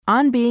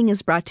On Being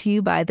is brought to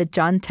you by the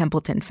John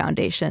Templeton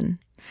Foundation,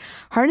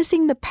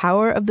 harnessing the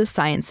power of the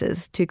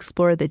sciences to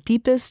explore the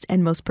deepest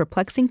and most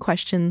perplexing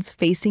questions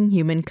facing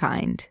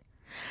humankind.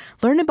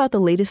 Learn about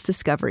the latest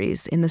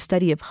discoveries in the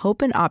study of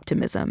hope and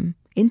optimism,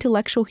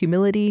 intellectual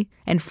humility,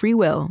 and free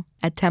will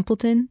at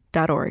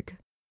templeton.org.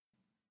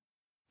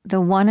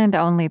 The one and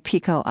only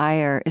Pico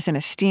Iyer is an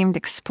esteemed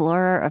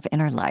explorer of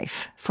inner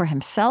life for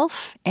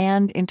himself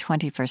and in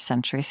 21st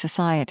century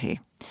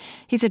society.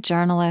 He's a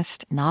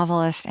journalist,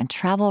 novelist, and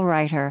travel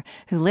writer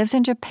who lives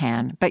in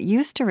Japan but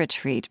used to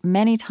retreat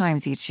many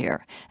times each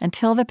year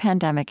until the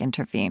pandemic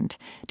intervened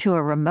to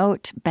a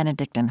remote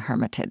Benedictine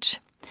hermitage.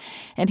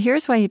 And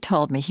here's why he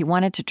told me he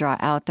wanted to draw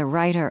out the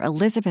writer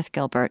Elizabeth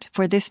Gilbert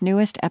for this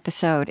newest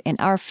episode in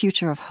our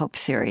Future of Hope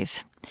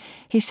series.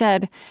 He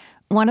said,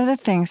 "One of the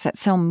things that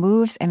so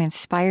moves and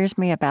inspires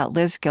me about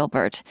Liz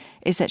Gilbert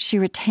is that she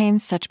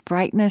retains such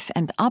brightness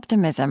and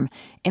optimism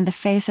in the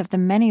face of the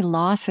many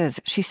losses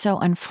she so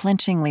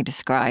unflinchingly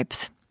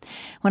describes.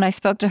 When I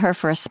spoke to her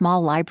for a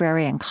small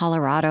library in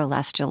Colorado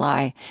last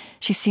July,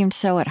 she seemed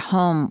so at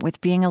home with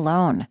being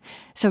alone,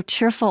 so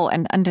cheerful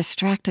and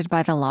undistracted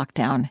by the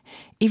lockdown,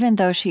 even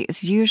though she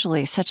is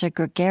usually such a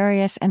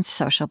gregarious and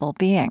sociable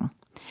being.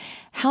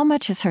 How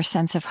much is her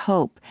sense of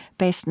hope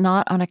based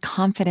not on a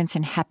confidence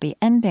in happy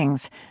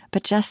endings,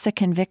 but just the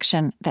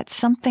conviction that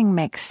something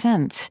makes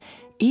sense,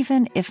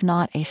 even if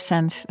not a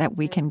sense that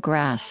we can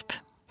grasp?"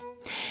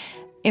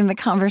 In the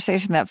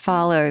conversation that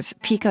follows,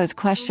 Pico's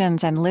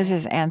questions and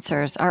Liz's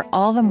answers are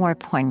all the more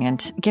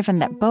poignant, given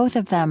that both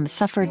of them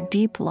suffered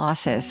deep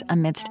losses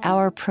amidst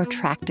our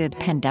protracted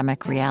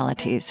pandemic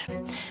realities.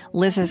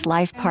 Liz's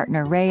life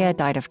partner, Rhea,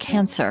 died of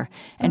cancer,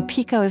 and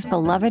Pico's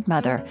beloved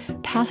mother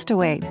passed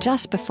away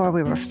just before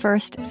we were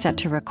first set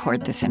to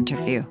record this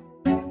interview.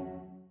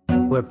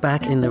 We're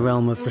back in the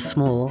realm of the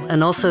small,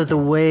 and also the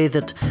way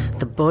that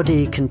the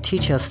body can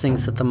teach us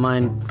things that the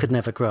mind could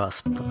never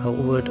grasp or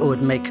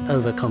would make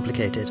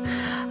overcomplicated.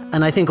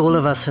 And I think all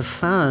of us have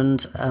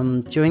found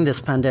during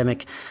this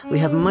pandemic, we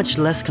have much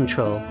less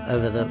control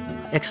over the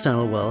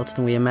external world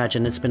than we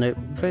imagine. It's been a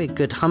very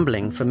good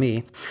humbling for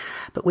me,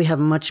 but we have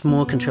much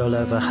more control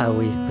over how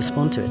we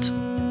respond to it.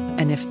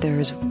 And if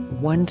there's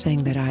one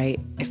thing that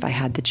if I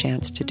had the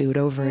chance to do it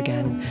over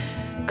again,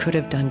 could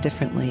have done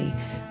differently,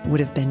 would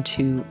have been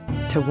to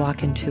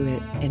walk into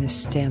it in a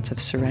stance of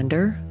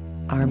surrender,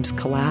 arms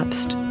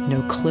collapsed,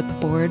 no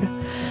clipboard,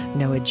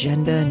 no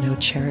agenda, no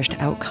cherished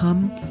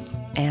outcome,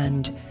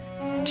 and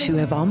to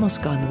have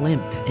almost gone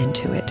limp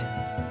into it,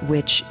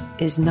 which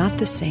is not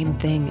the same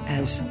thing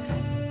as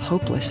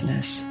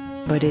hopelessness,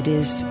 but it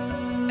is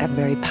a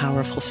very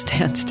powerful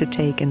stance to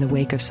take in the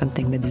wake of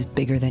something that is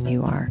bigger than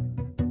you are.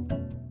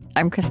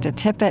 I'm Krista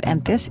Tippett,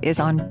 and this is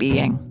On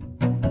Being.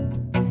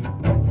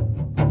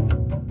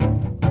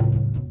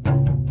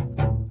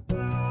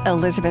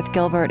 Elizabeth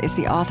Gilbert is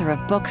the author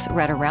of books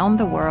read around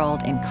the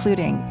world,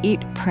 including Eat,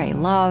 Pray,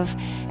 Love,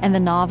 and the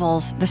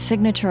novels The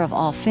Signature of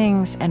All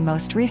Things, and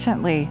most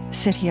recently,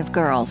 City of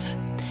Girls.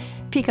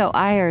 Pico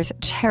Iyer's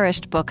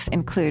cherished books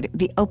include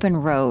The Open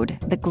Road,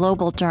 The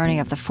Global Journey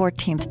of the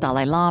 14th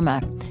Dalai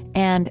Lama,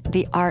 and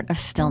The Art of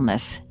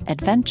Stillness,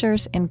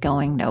 Adventures in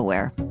Going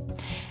Nowhere.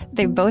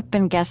 They've both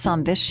been guests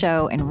on this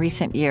show in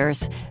recent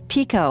years,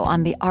 Pico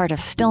on the art of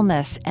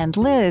stillness and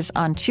Liz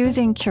on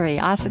choosing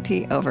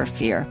curiosity over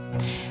fear.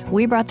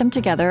 We brought them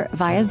together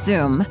via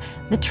Zoom,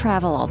 the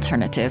travel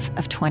alternative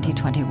of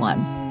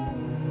 2021.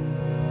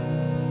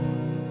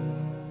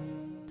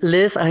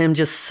 Liz, I am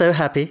just so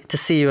happy to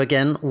see you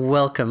again.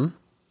 Welcome.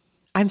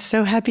 I'm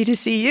so happy to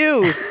see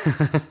you.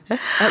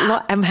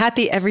 I'm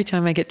happy every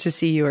time I get to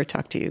see you or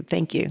talk to you.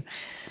 Thank you.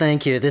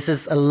 Thank you. This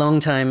is a long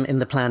time in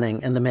the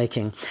planning and the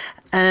making.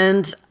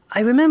 And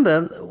I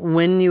remember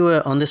when you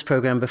were on this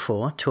program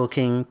before,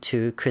 talking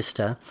to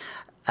Krista,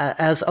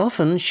 as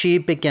often, she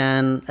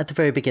began at the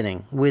very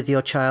beginning with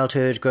your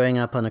childhood growing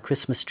up on a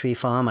Christmas tree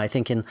farm, I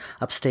think in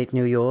upstate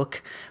New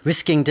York,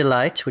 risking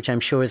delight, which I'm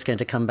sure is going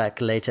to come back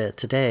later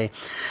today.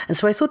 And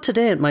so I thought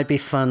today it might be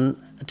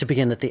fun to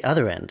begin at the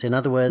other end. In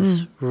other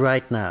words,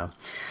 right now.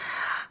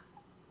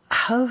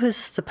 How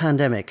has the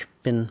pandemic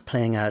been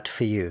playing out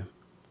for you?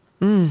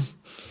 I'm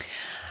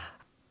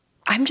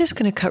just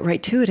going to cut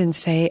right to it and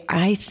say,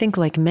 I think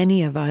like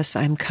many of us,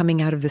 I'm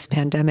coming out of this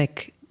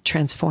pandemic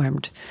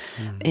transformed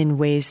in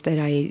ways that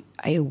I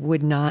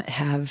would not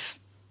have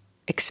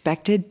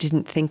expected,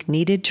 didn't think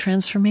needed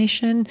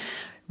transformation,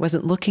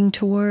 wasn't looking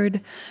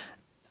toward.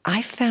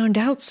 I found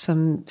out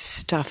some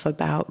stuff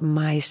about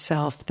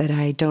myself that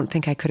I don't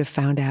think I could have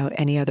found out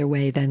any other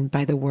way than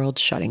by the world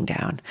shutting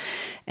down.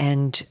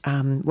 And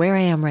where I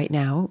am right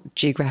now,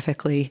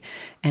 geographically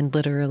and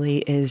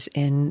literally, is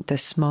in the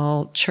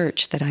small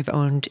church that I've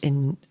owned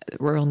in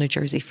rural New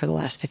Jersey for the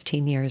last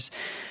 15 years,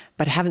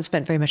 but I haven't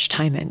spent very much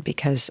time in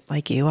because,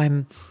 like you,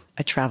 I'm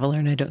a traveler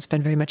and I don't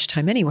spend very much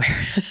time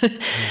anywhere.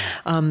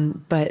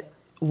 But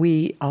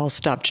we all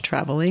stopped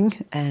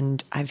traveling,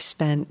 and I've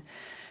spent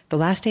the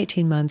last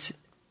 18 months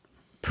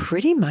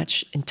pretty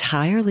much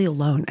entirely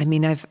alone. I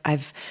mean,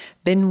 I've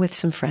been with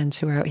some friends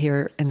who are out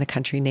here in the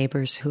country,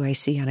 neighbors who I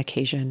see on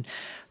occasion.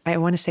 I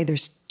want to say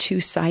there's two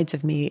sides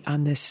of me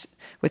on this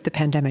with the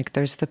pandemic.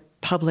 There's the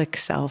public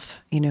self,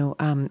 who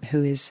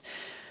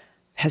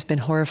has been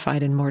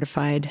horrified and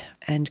mortified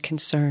and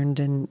concerned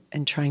and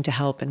trying to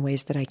help in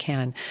ways that I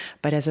can.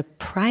 But as a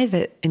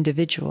private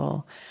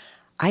individual,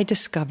 I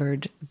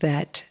discovered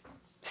that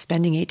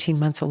spending 18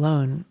 months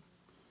alone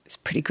is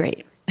pretty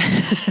great.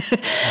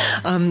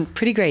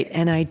 Pretty great.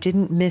 And I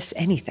didn't miss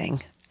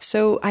anything.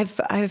 So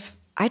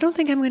I don't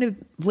think I'm going to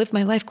live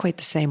my life quite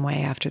the same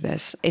way after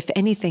this. If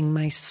anything,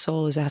 my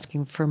soul is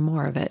asking for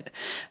more of it.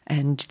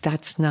 And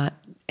that's not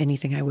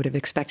anything I would have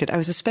expected. I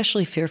was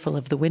especially fearful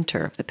of the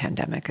winter of the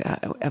pandemic,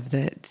 of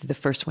the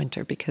first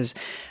winter, because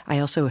I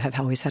also have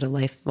always had a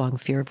lifelong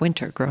fear of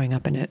winter growing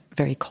up in a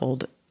very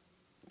cold,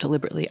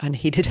 deliberately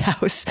unheated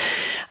house.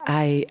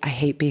 I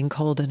hate being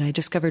cold, and I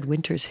discovered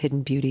winter's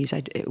hidden beauties,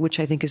 which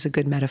I think is a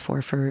good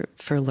metaphor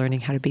for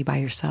learning how to be by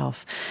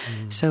yourself.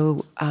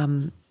 So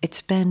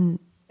it's been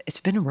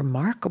a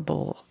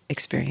remarkable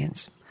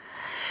experience.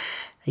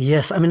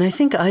 Yes, I mean, I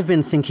think I've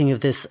been thinking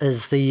of this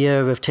as the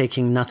year of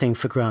taking nothing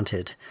for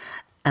granted.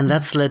 And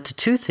that's led to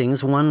two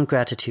things. One,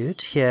 gratitude.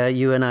 Here,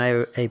 you and I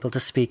are able to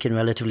speak in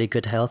relatively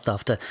good health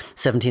after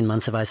 17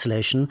 months of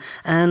isolation.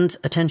 And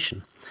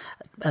attention.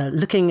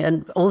 Looking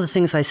at all the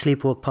things I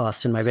sleepwalk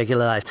past in my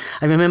regular life.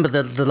 I remember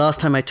the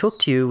last time I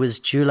talked to you was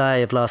July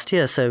of last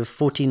year, so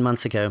 14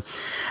 months ago.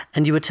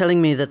 And you were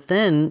telling me that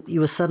then you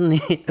were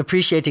suddenly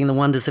appreciating the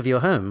wonders of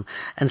your home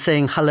and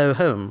saying, hello,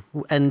 home.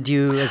 And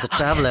you, as a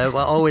traveler, were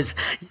always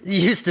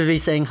used to be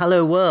saying,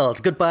 hello,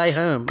 world, goodbye,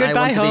 home.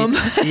 Goodbye, home.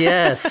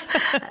 Yes.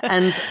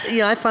 And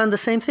I found the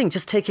same thing,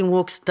 just taking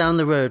walks down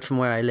the road from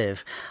where I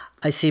live.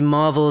 I see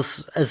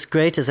marvels as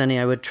great as any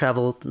I would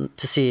travel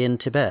to see in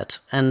Tibet.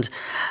 And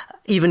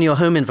even your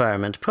home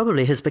environment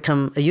probably has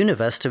become a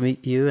universe to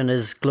you and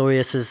as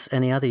glorious as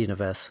any other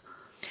universe.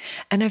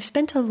 And I've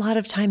spent a lot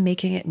of time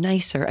making it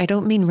nicer. I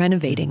don't mean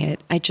renovating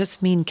it. I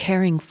just mean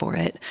caring for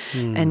it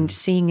and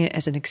seeing it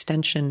as an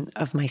extension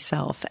of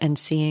myself and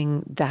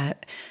seeing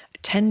that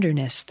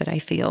tenderness that I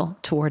feel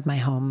toward my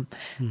home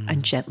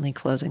and gently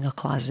closing a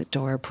closet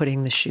door,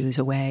 putting the shoes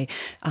away,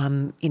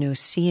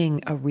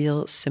 seeing a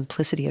real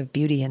simplicity of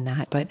beauty in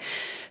that. But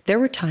there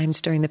were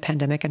times during the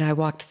pandemic, and I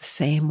walked the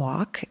same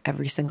walk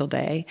every single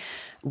day,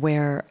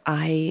 where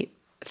I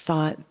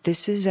thought,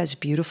 this is as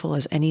beautiful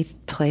as any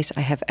place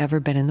I have ever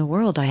been in the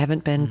world. I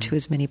haven't been to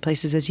as many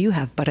places as you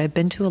have, but I've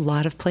been to a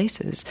lot of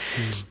places.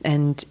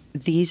 And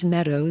these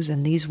meadows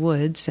and these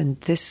woods and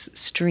this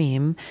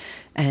stream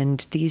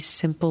and these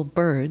simple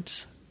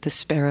birds, the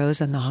sparrows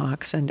and the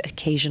hawks, and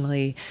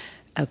occasionally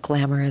a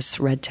glamorous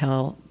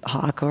red-tailed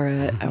hawk,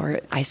 or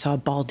I saw a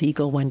bald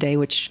eagle one day,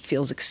 which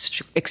feels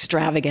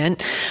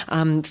extravagant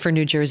for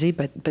New Jersey,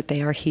 but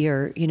they are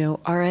here,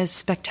 are as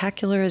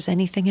spectacular as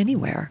anything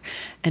anywhere.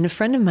 And a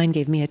friend of mine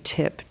gave me a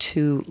tip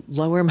to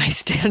lower my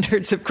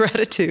standards of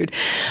gratitude,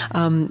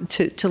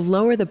 to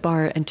lower the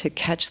bar and to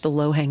catch the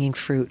low-hanging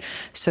fruit,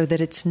 so that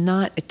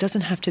it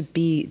doesn't have to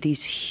be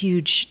these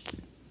huge,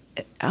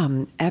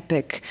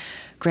 epic,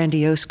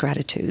 grandiose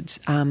gratitudes.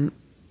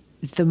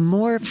 The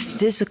more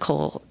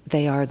physical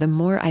they are, the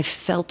more I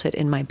felt it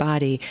in my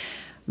body.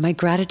 My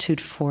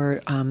gratitude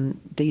for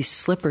these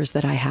slippers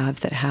that I have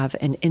that have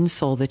an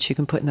insole that you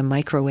can put in the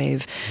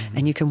microwave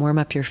and you can warm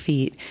up your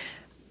feet.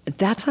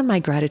 That's on my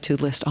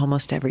gratitude list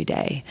almost every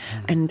day.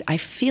 And I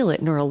feel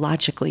it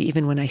neurologically.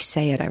 Even when I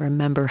say it, I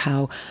remember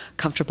how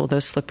comfortable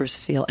those slippers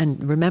feel.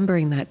 And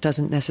remembering that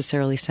doesn't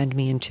necessarily send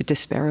me into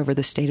despair over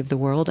the state of the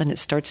world. And it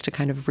starts to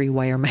kind of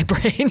rewire my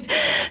brain.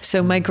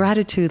 So my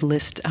gratitude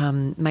list,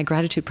 my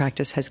gratitude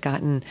practice has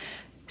gotten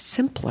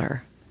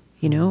simpler,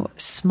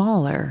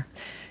 smaller.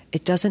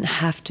 It doesn't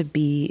have to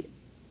be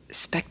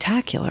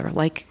spectacular,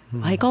 like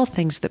all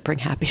things that bring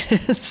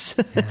happiness.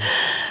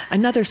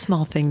 Another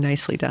small thing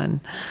nicely done.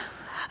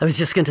 I was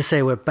just going to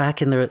say, we're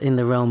back in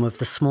the realm of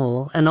the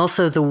small, and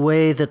also the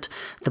way that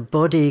the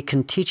body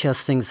can teach us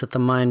things that the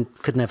mind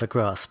could never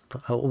grasp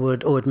or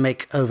would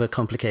make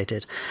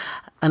overcomplicated.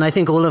 And I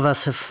think all of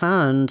us have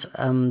found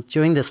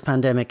during this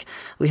pandemic,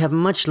 we have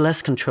much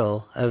less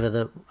control over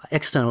the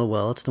external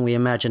world than we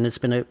imagine. It's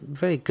been a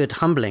very good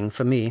humbling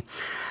for me,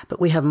 but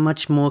we have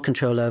much more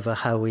control over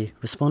how we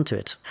respond to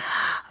it.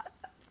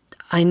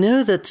 I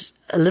know that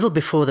a little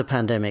before the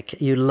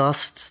pandemic, you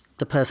lost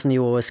the person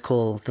you always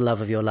call the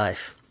love of your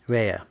life,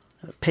 Rhea,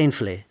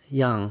 painfully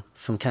young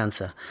from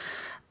cancer.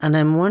 And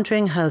I'm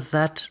wondering how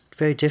that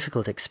very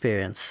difficult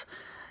experience,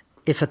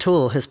 if at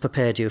all, has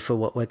prepared you for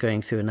what we're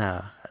going through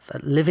now.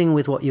 Living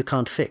with what you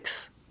can't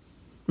fix,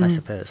 I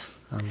suppose.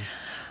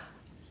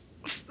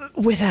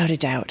 Without a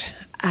doubt.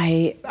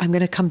 I'm going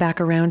to come back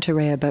around to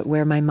Rhea, but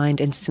where my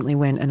mind instantly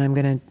went, and I'm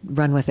going to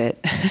run with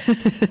it,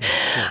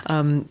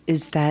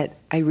 is that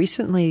I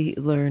recently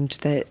learned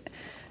that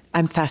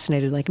I'm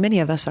fascinated, like many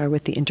of us are,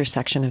 with the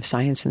intersection of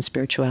science and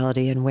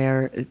spirituality, and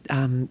where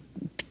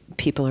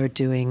people are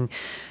doing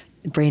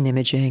brain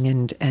imaging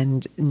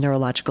and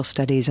neurological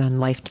studies on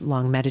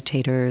lifelong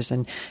meditators,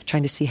 and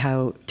trying to see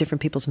how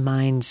different people's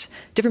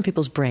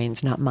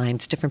brains, not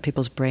minds, different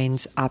people's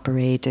brains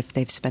operate if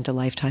they've spent a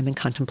lifetime in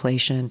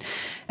contemplation.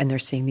 And they're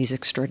seeing these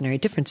extraordinary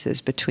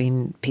differences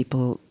between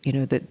people,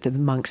 the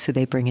monks who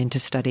they bring in to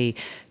study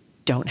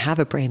don't have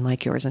a brain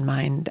like yours and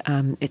mine.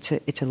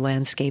 It's a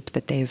landscape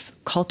that they've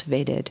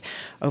cultivated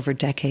over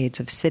decades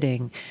of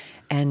sitting.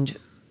 And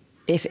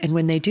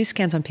when they do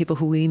scans on people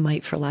who we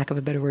might, for lack of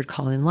a better word,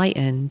 call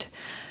enlightened,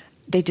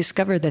 they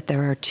discover that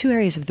there are two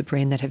areas of the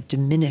brain that have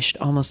diminished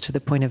almost to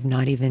the point of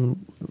not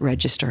even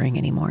registering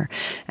anymore.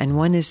 And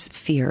one is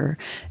fear,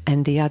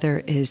 and the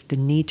other is the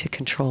need to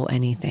control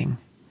anything.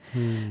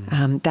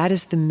 That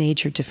is the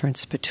major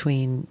difference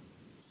between...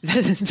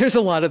 There's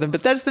a lot of them,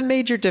 but that's the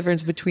major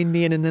difference between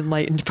me and an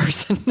enlightened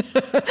person.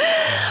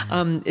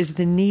 Is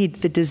the need,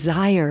 the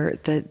desire,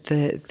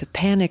 the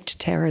panicked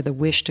terror, the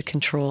wish to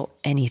control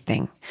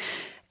anything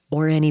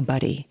or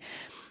anybody.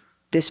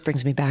 This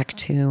brings me back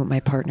to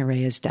my partner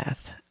Raya's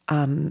death.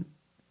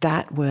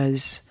 That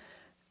was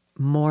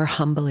more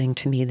humbling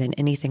to me than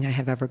anything I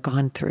have ever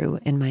gone through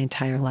in my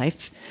entire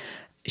life.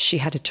 She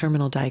had a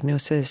terminal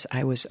diagnosis.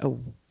 I was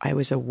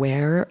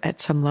aware at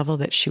some level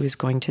that she was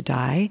going to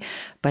die,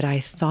 but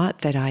I thought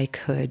that I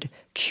could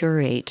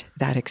curate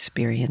that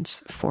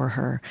experience for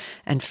her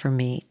and for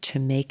me to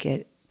make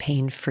it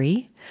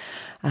pain-free,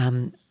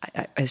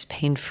 as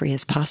pain-free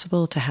as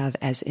possible, to have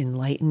as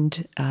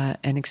enlightened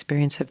an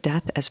experience of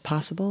death as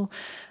possible,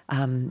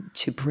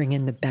 to bring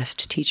in the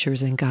best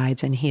teachers and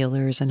guides and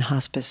healers and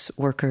hospice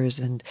workers.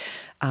 And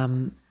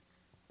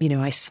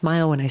I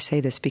smile when I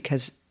say this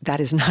because that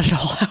is not at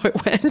all how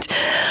it went.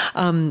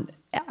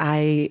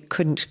 I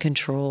couldn't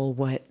control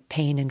what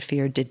pain and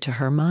fear did to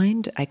her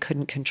mind. I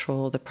couldn't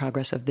control the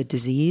progress of the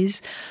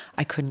disease.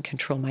 I couldn't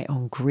control my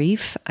own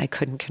grief. I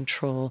couldn't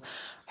control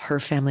her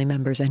family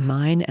members and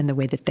mine and the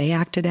way that they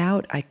acted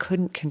out. I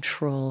couldn't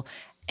control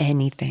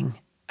anything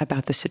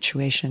about the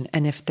situation.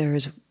 And if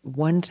there's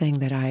one thing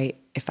that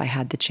if I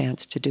had the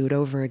chance to do it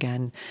over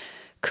again,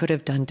 could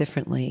have done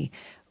differently,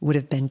 would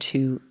have been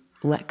to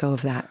let go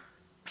of that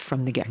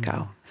from the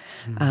get-go.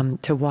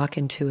 To walk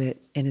into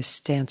it in a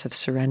stance of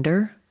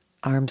surrender,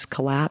 arms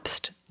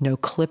collapsed, no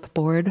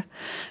clipboard,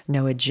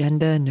 no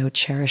agenda, no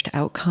cherished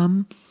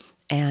outcome,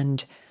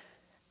 and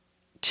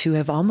to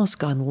have almost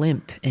gone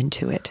limp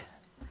into it,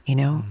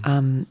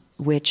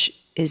 which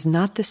is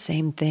not the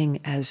same thing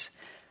as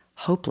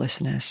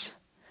hopelessness,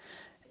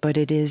 but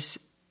it is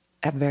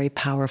a very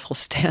powerful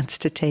stance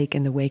to take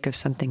in the wake of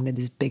something that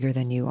is bigger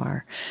than you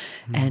are.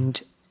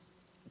 And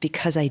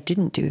because I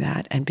didn't do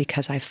that, and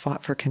because I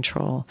fought for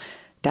control,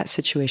 that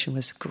situation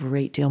was a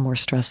great deal more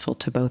stressful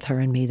to both her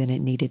and me than it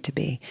needed to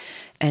be.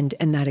 And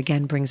that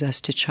again brings us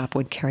to chop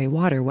wood, carry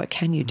water. What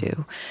can you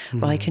do?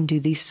 Well, I can do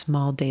these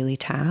small daily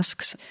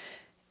tasks,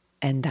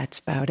 and that's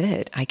about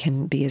it. I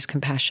can be as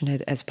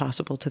compassionate as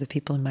possible to the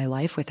people in my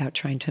life without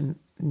trying to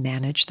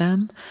manage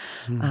them,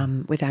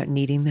 without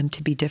needing them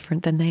to be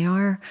different than they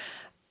are.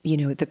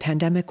 The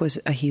pandemic was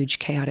a huge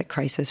chaotic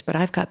crisis, but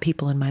I've got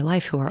people in my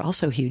life who are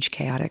also huge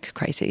chaotic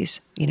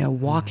crises,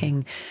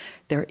 walking.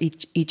 They're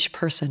each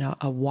person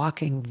a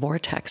walking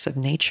vortex of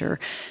nature,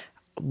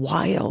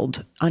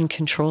 wild,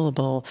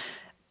 uncontrollable,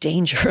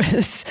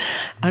 dangerous,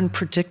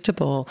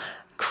 unpredictable,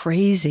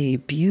 crazy,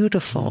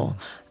 beautiful.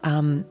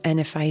 And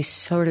if I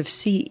sort of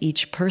see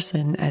each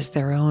person as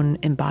their own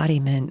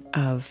embodiment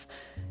of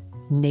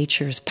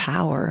nature's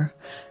power,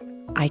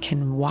 I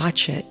can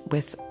watch it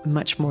with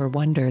much more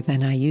wonder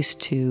than I used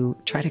to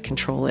try to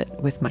control it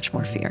with much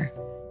more fear.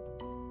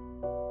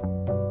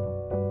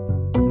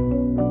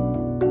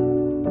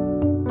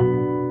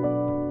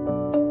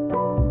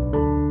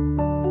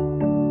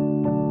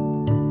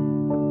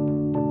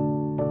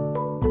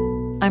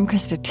 I'm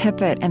Krista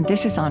Tippett, and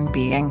this is On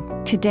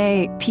Being.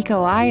 Today,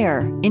 Pico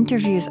Iyer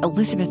interviews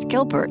Elizabeth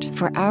Gilbert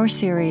for our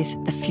series,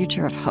 The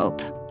Future of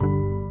Hope.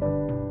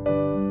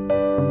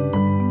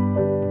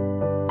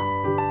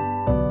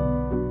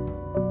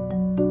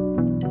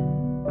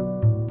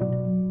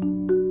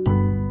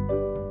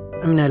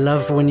 I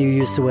love when you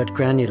used the word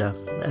granular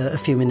a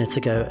few minutes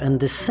ago, and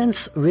this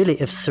sense really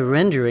of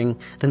surrendering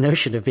the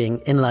notion of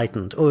being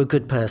enlightened or a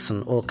good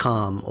person or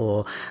calm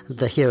or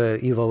the hero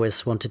you've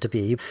always wanted to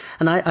be.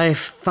 And I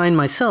find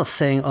myself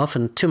saying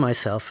often to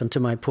myself and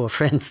to my poor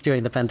friends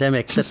during the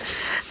pandemic that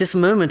this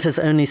moment has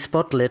only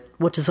spotlit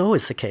what is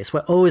always the case. We're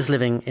always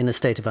living in a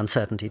state of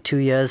uncertainty. 2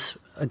 years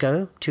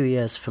ago, 2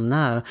 years from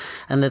now,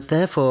 and that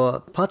therefore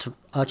part of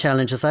our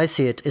challenge, as I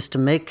see it, is to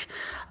make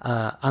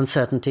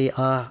uncertainty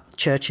our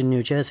church in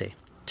New Jersey,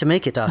 to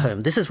make it our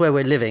home. This is where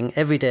we're living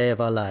every day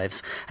of our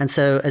lives. And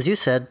so, as you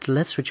said,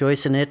 let's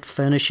rejoice in it,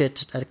 furnish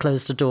it,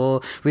 close the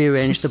door,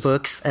 rearrange the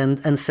books,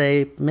 and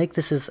say, make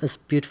this as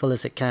beautiful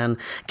as it can,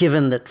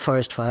 given that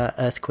forest fire,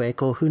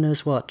 earthquake, or who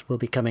knows what will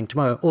be coming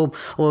tomorrow,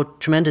 or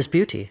tremendous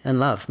beauty and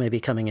love may be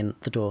coming in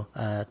the door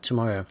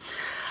tomorrow.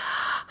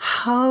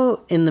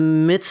 How, in the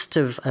midst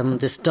of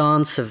this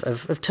dance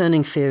of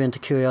turning fear into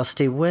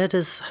curiosity, where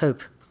does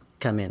hope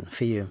come in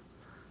for you?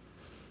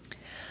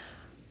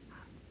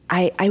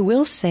 I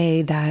will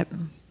say that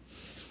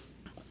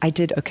I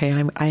did, okay,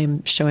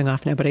 I'm showing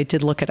off now, but I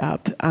did look it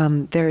up.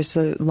 There's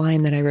a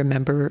line that I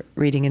remember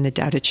reading in the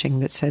Tao Te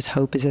Ching that says,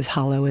 hope is as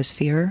hollow as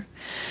fear.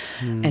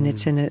 And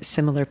it's in a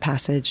similar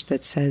passage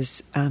that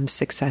says,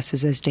 success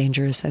is as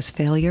dangerous as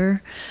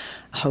failure.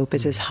 Hope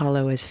is as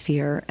hollow as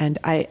fear. And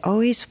I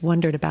always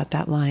wondered about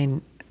that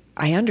line.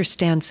 I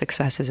understand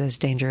success is as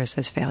dangerous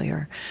as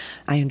failure.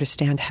 I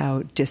understand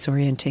how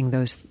disorienting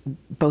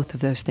both of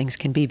those things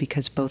can be,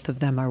 because both of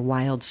them are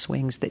wild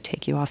swings that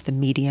take you off the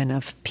median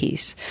of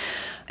peace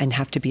and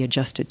have to be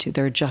adjusted to.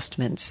 They're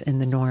adjustments in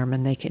the norm,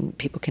 and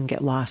people can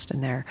get lost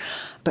in there.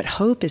 But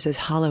hope is as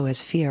hollow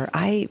as fear.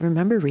 I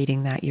remember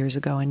reading that years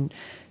ago and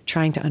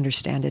trying to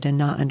understand it and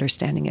not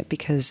understanding it,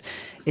 because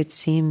it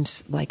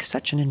seems like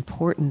such an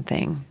important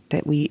thing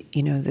that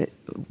that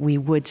we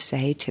would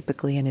say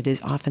typically, and it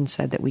is often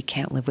said that we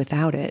can't live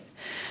without it.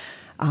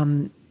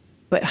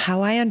 But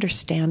how I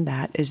understand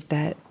that is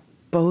that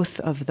both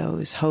of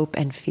those, hope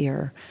and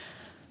fear,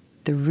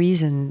 the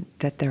reason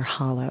that they're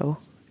hollow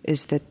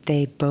is that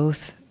they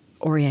both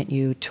orient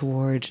you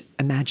toward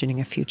imagining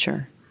a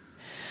future.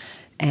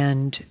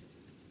 And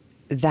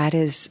that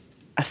is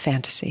a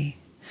fantasy.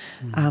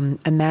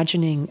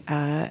 Imagining,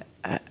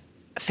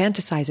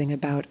 fantasizing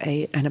about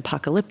an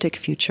apocalyptic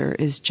future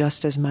is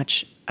just as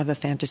much of a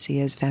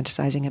fantasy as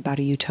fantasizing about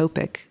a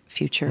utopic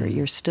future.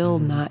 You're still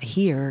not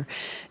here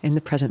in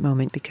the present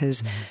moment,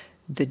 because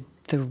the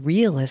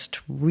realist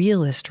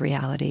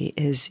reality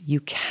is you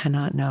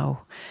cannot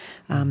know.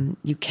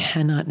 You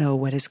cannot know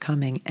what is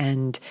coming,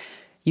 and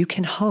you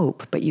can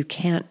hope, but you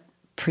can't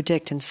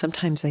predict. And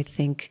sometimes I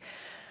think,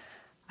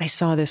 I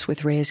saw this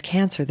with Rhea's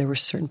cancer. There were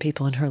certain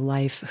people in her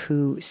life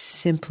who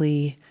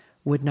simply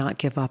would not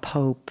give up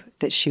hope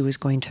that she was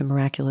going to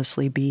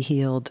miraculously be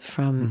healed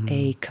from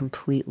a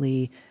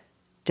completely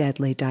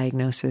deadly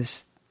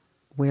diagnosis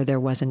where there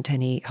wasn't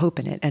any hope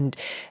in it. And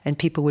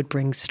people would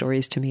bring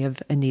stories to me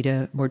of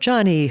Anita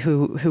Morjani,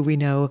 who we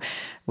know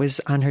was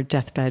on her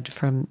deathbed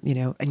from,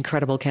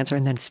 incredible cancer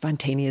and then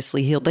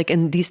spontaneously healed.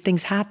 And these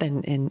things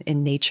happen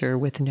in nature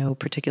with no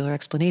particular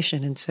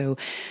explanation. And so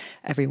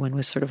everyone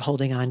was sort of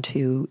holding on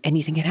to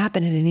anything can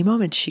happen at any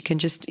moment. She can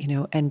just,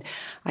 and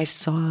I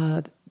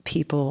saw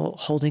people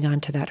holding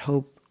on to that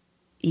hope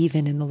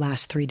even in the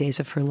last 3 days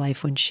of her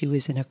life when she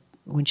was in a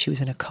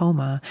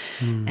coma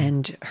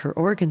and her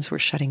organs were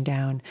shutting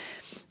down.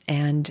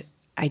 And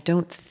I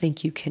don't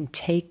think you can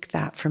take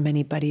that from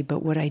anybody,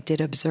 but what I did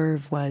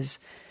observe was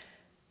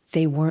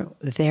they weren't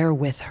there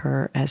with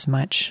her as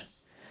much.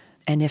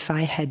 And if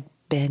my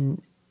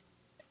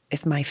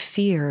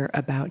fear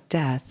about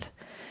death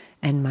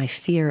and my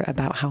fear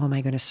about how am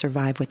I going to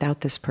survive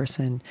without this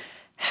person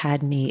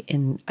had me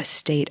in a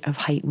state of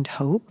heightened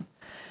hope,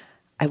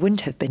 I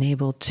wouldn't have been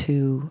able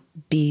to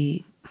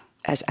be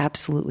as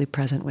absolutely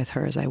present with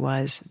her as I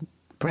was,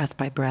 breath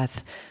by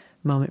breath,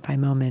 moment by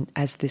moment,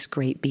 as this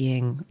great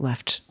being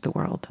left the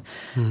world.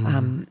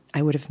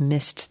 I would have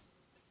missed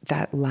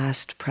that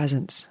last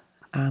presence,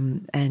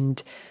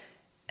 and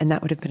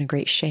that would have been a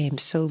great shame.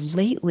 So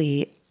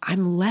lately,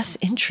 I'm less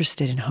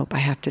interested in hope, I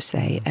have to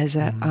say.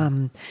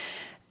 I'm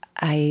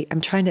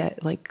trying to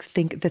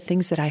think the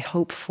things that I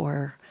hope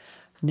for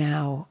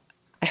now.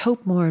 I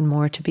hope more and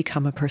more to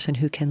become a person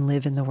who can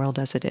live in the world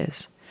as it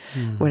is.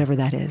 Whatever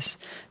that is.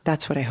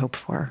 That's what I hope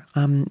for.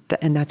 And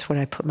that's what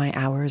I put my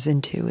hours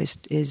into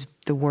is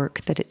the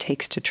work that it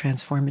takes to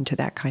transform into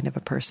that kind of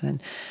a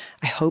person.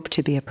 I hope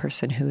to be a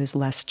person who is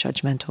less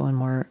judgmental and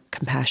more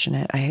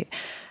compassionate. And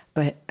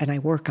I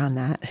work on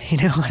that,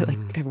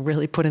 I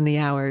really put in the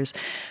hours.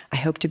 I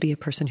hope to be a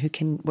person who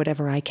can,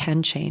 whatever I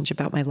can change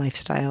about my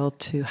lifestyle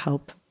to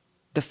help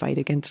the fight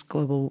against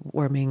global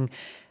warming,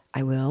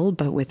 I will,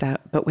 but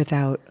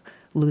without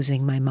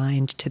losing my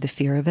mind to the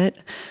fear of it.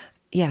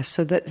 Yeah,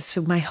 so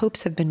my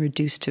hopes have been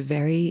reduced to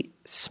very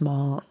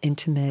small,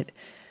 intimate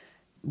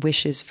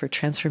wishes for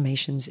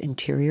transformations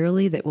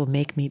interiorly that will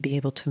make me be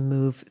able to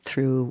move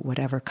through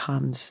whatever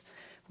comes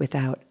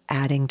without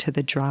adding to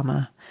the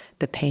drama,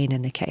 the pain,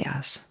 and the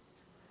chaos.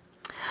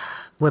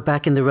 We're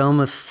back in the realm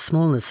of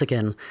smallness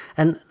again.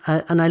 And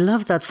I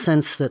love that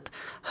sense that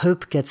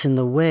hope gets in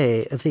the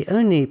way of the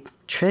only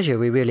treasure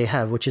we really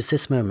have, which is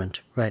this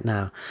moment right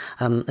now.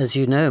 As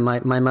you know,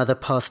 my mother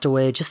passed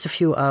away just a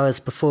few hours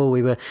before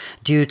we were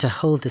due to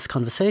hold this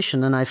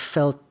conversation. And I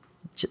felt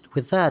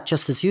with that,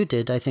 just as you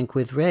did, I think,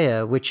 with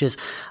Rhea, which is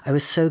I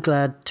was so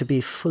glad to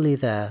be fully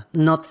there,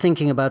 not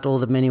thinking about all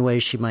the many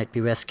ways she might be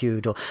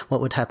rescued or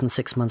what would happen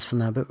 6 months from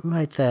now, but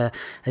right there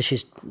as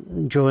she's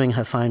drawing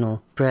her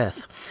final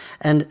breath.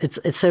 And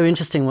it's so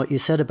interesting what you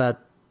said about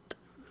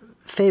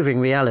favoring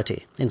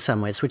reality in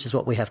some ways, which is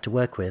what we have to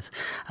work with.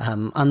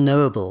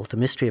 Unknowable, the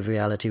mystery of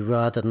reality,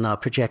 rather than our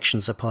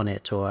projections upon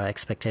it or our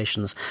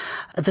expectations.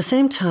 At the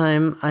same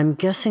time, I'm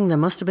guessing there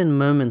must have been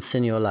moments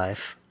in your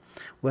life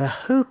where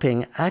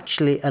hoping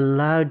actually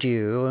allowed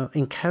you or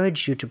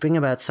encouraged you to bring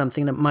about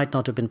something that might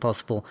not have been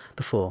possible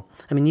before.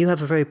 I mean, you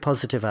have a very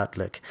positive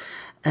outlook.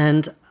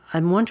 And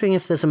I'm wondering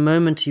if there's a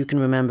moment you can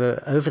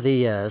remember over the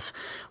years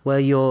where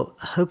your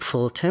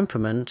hopeful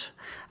temperament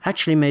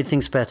actually made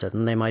things better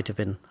than they might have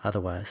been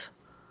otherwise.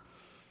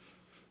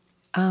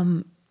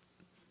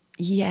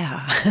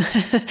 Yeah.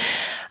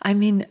 I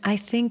mean, I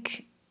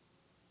think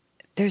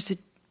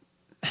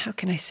how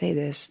can I say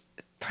this?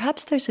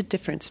 Perhaps there's a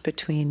difference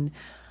between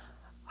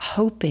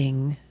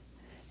hoping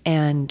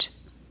and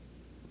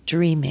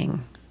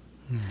dreaming.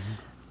 Mm-hmm.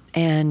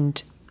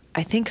 And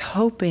I think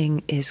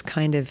hoping is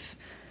kind of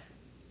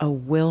a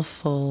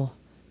willful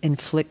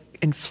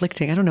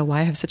inflicting. I don't know why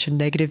I have such a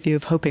negative view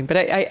of hoping, but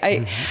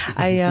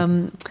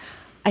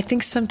I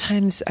think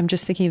sometimes I'm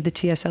just thinking of the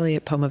T.S.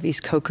 Eliot poem of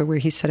East Coker, where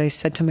he said, "I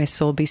said to my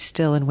soul, be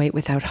still and wait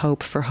without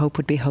hope, for hope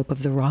would be hope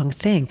of the wrong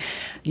thing."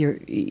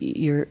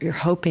 You're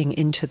hoping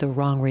into the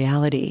wrong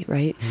reality,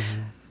 right?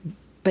 Mm-hmm.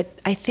 But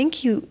I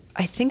think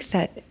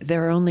that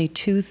there are only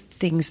two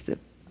things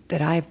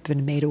that I've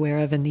been made aware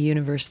of in the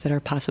universe that are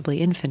possibly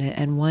infinite,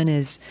 and one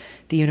is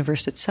the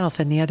universe itself,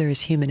 and the other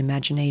is human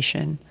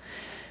imagination.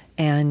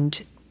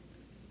 And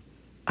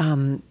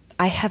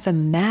I have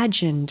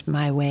imagined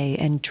my way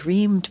and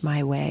dreamed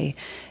my way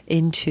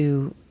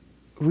into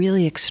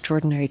really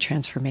extraordinary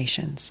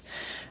transformations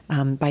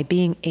by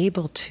being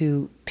able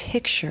to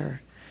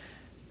picture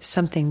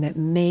something that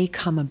may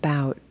come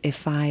about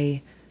if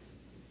I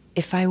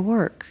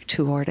work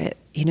toward it.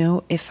 You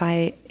know, if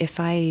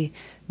I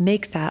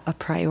make that a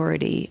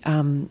priority.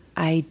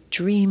 I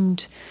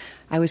dreamed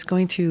I was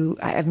going through,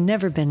 I've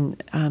never been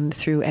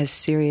through as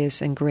serious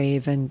and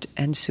grave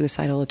and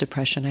suicidal a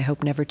depression. I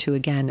hope never to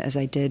again, as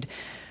I did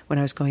when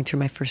I was going through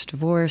my first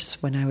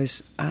divorce, when I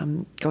was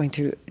going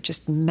through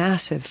just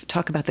massive,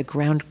 talk about the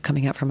ground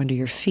coming out from under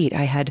your feet.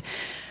 I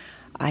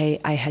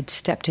had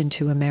stepped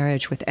into a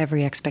marriage with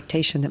every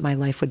expectation that my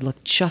life would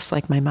look just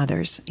like my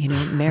mother's, you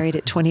know, married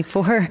at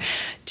 24,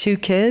 2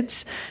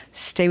 kids,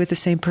 stay with the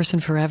same person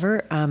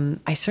forever.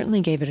 I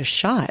certainly gave it a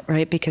shot,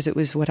 right? Because it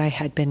was what I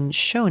had been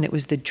shown. It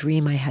was the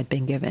dream I had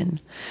been given.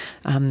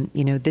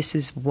 You know, this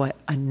is what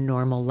a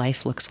normal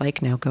life looks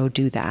like. Now go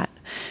do that.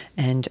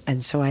 And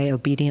so I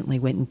obediently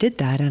went and did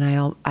that.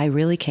 And I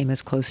really came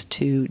as close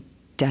to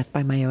death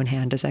by my own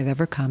hand as I've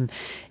ever come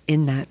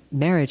in that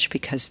marriage,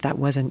 because that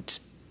was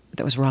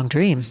a wrong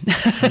dream.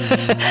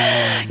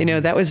 You know,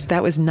 that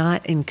was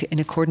not in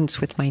accordance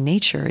with my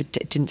nature. It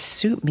didn't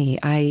suit me.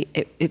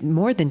 It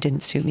more than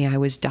didn't suit me. I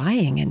was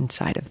dying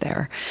inside of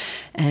there.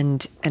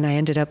 And I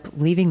ended up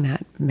leaving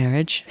that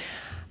marriage.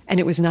 And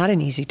it was not an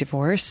easy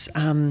divorce.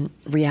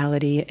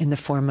 Reality in the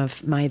form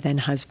of my then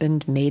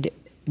husband made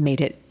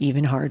it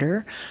even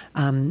harder.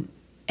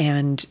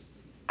 And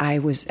I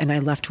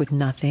left with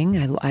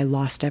nothing. I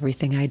lost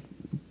everything I'd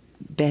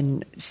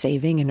been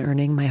saving and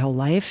earning my whole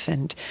life.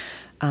 And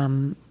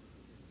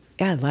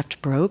I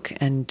left broke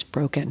and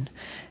broken.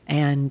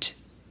 And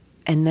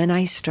then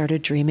I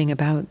started dreaming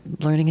about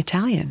learning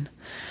Italian.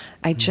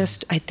 I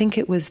think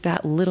it was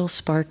that little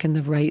spark in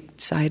the right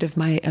side of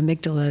my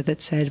amygdala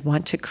that said,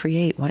 want to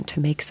create, want to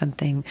make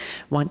something,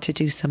 want to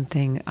do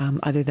something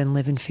other than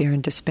live in fear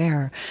and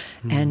despair.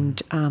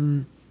 And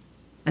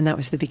that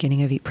was the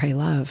beginning of Eat, Pray,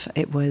 Love.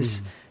 It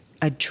was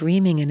a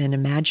dreaming and an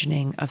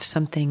imagining of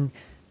something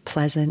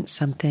pleasant,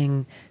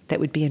 something that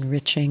would be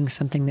enriching,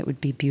 something that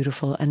would be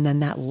beautiful. And then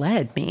that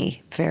led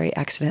me very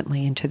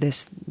accidentally into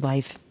this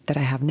life that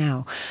I have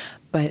now.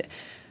 But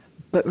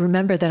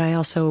remember that I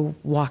also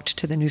walked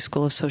to the New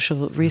School of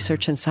Social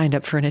Research and signed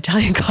up for an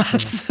Italian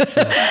class,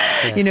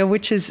 yes. You know,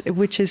 which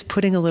is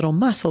putting a little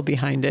muscle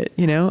behind it.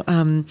 You know,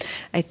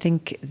 I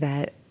think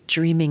that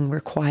dreaming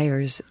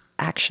requires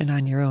action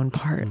on your own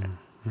part.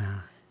 Yeah.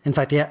 In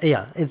fact,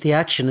 the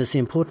action is the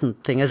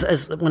important thing.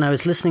 As when I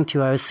was listening to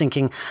you, I was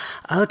thinking,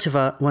 out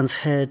of one's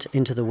head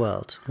into the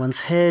world.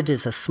 One's head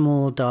is a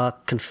small,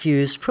 dark,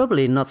 confused,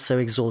 probably not so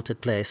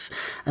exalted place.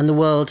 And the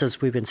world, as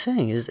we've been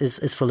saying,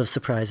 is full of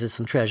surprises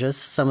and treasures,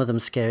 some of them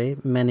scary,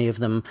 many of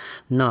them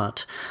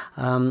not.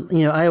 You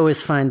know, I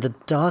always find the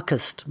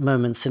darkest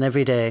moments in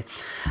every day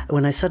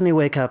when I suddenly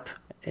wake up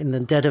in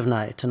the dead of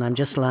night and I'm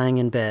just lying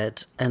in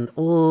bed, and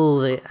all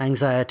the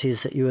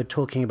anxieties that you were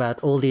talking about,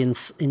 all the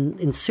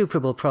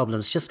insuperable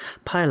problems just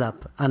pile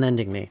up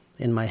unendingly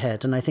in my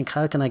head. And I think,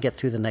 how can I get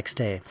through the next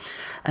day?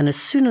 And as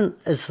soon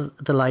as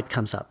the light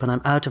comes up and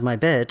I'm out of my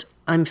bed,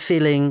 I'm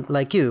feeling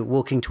like you,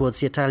 walking towards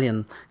the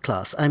Italian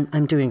class.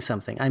 I'm doing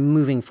something. I'm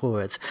moving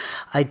forwards.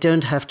 I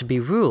don't have to be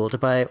ruled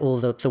by all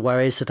the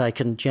worries that I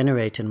can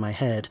generate in my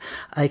head.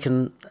 I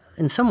can,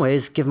 in some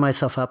ways, give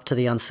myself up to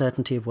the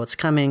uncertainty of what's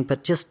coming,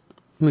 but just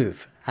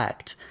move,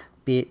 act,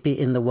 be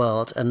in the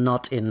world and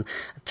not in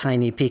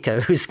tiny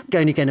Pico, who's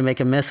only going to make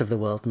a mess of the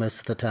world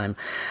most of the time.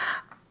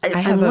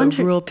 I have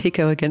a rule,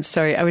 Pico, against,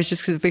 sorry, I was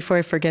just, before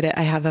I forget it,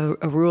 I have a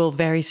rule,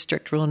 very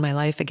strict rule in my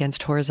life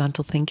against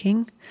horizontal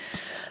thinking,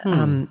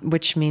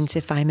 which means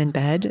if I'm in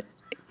bed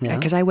Yeah.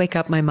 Because I wake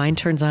up, my mind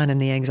turns on,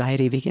 and the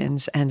anxiety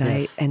begins, and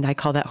Yes. I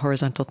call that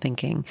horizontal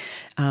thinking.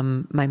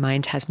 My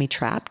mind has me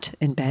trapped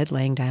in bed,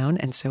 laying down,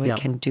 and so it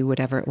can do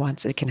whatever it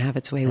wants. It can have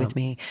its way with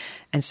me,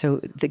 and so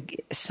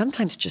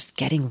sometimes just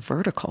getting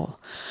vertical.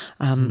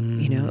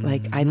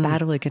 Like I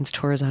battle against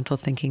horizontal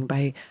thinking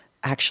by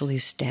actually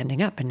standing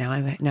up, and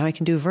now I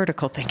can do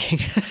vertical thinking.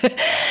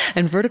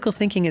 And vertical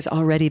thinking is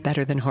already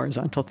better than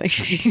horizontal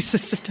thinking. So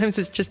sometimes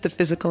it's just the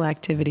physical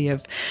activity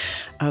of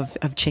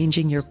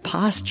changing your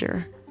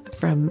posture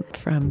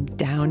from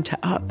down to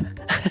up.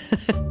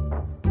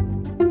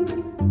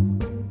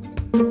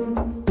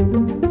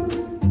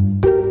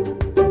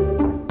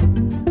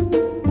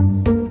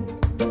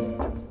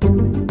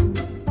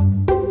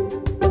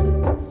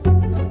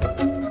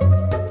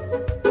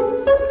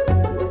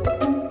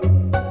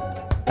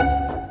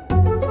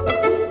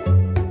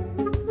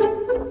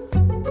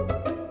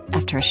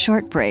 After a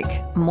short break,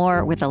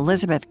 more with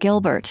Elizabeth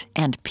Gilbert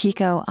and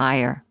Pico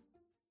Iyer.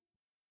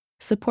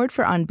 Support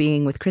for On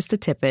Being with Krista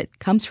Tippett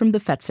comes from the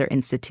Fetzer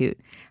Institute,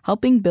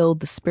 helping build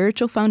the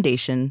spiritual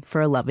foundation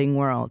for a loving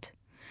world.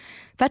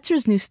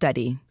 Fetzer's new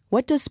study,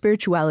 What Does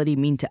Spirituality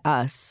Mean to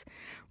Us?,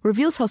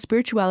 reveals how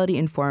spirituality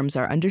informs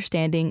our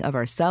understanding of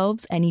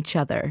ourselves and each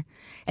other,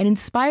 and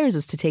inspires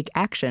us to take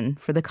action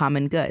for the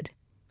common good.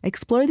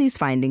 Explore these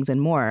findings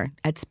and more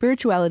at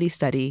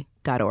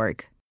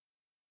spiritualitystudy.org.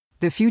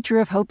 The Future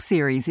of Hope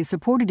series is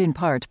supported in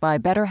part by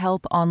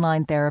BetterHelp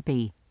Online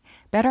Therapy.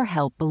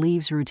 BetterHelp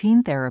believes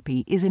routine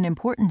therapy is an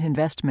important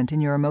investment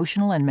in your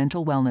emotional and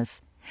mental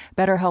wellness.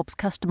 BetterHelp's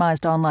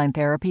customized online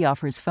therapy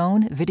offers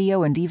phone,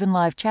 video, and even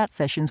live chat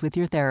sessions with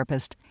your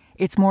therapist.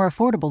 It's more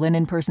affordable than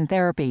in-person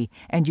therapy,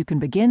 and you can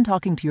begin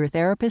talking to your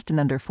therapist in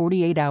under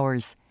 48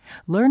 hours.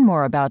 Learn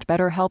more about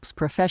BetterHelp's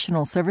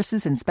professional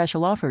services and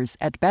special offers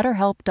at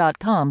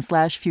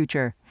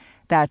betterhelp.com/future.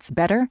 That's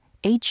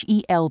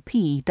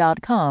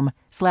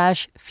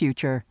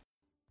betterhelp.com/future.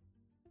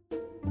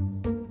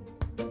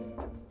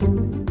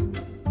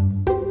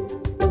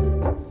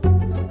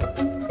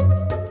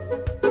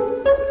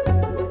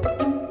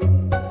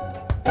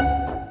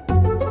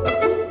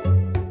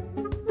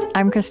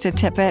 I'm Krista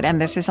Tippett, and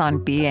this is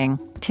On Being.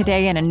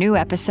 Today, in a new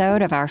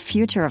episode of our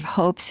Future of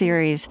Hope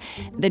series,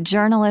 the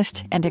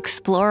journalist and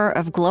explorer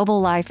of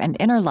global life and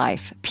inner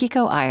life,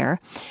 Pico Iyer,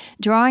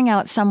 drawing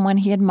out someone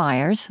he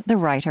admires, the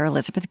writer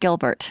Elizabeth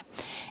Gilbert.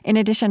 In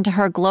addition to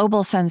her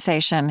global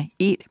sensation,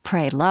 Eat,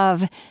 Pray,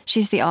 Love,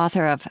 she's the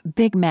author of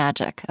Big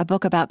Magic, a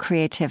book about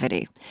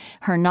creativity.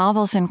 Her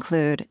novels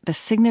include The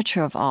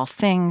Signature of All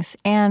Things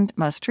and,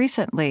 most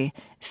recently,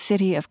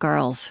 City of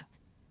Girls.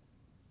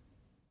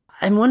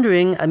 I'm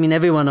wondering, I mean,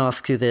 everyone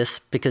asks you this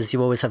because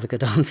you always have a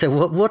good answer.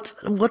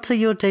 What are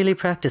your daily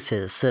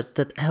practices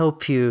that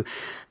help you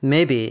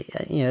maybe,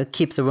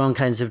 keep the wrong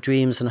kinds of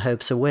dreams and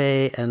hopes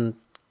away and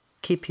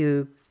keep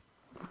you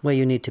where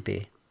you need to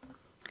be?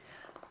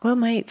 Well,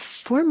 my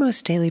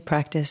foremost daily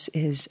practice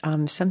is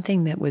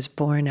something that was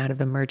born out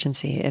of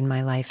emergency in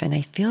my life. And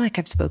I feel like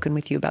I've spoken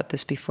with you about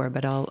this before,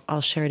 but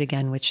I'll share it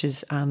again, which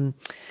is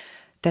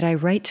that I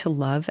write to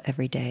love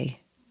every day.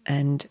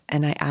 And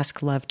I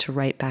ask love to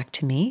write back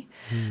to me.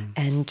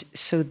 And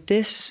so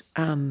this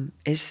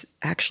is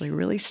actually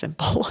really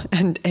simple,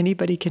 and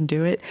anybody can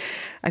do it.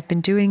 I've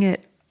been doing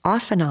it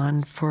off and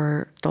on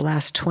for the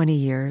last 20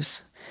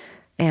 years.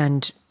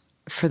 And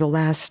for the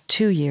last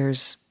 2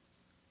 years,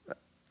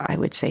 I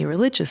would say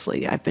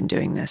religiously, I've been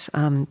doing this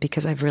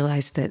because I've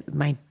realized that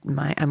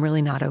I'm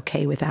really not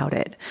okay without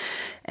it.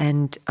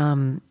 And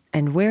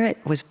where it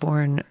was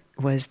born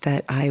was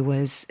that I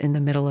was in the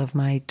middle of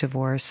my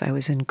divorce. I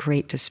was in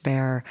great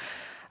despair.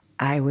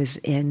 I was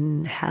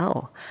in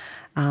hell,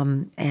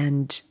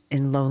 and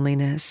in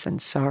loneliness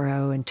and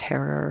sorrow and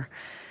terror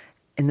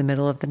in the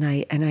middle of the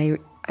night. And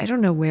I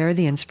don't know where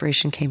the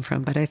inspiration came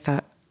from, but I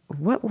thought,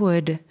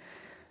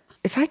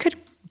 if I could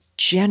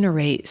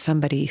generate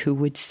somebody who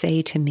would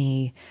say to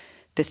me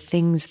the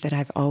things that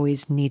I've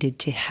always needed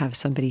to have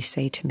somebody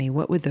say to me,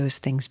 what would those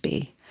things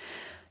be?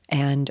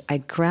 And I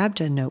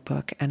grabbed a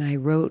notebook and I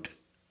wrote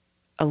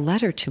a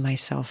letter to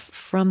myself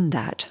from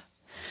that,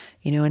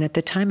 and at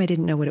the time I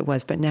didn't know what it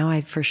was, but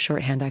now for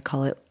shorthand, I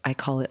call it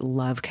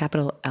love,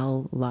 capital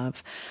L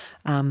love,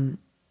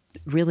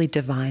 really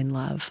divine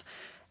love.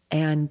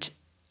 And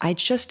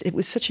it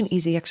was such an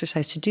easy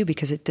exercise to do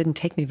because it didn't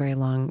take me very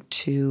long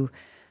to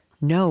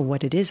know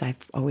what it is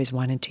I've always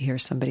wanted to hear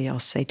somebody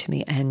else say to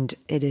me. And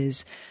it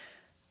is,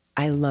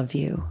 I love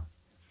you.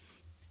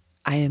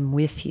 I am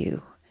with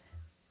you.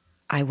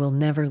 I will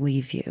never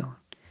leave you.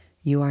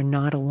 You are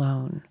not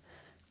alone.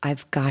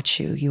 I've got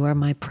you. You are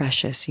my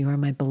precious. You are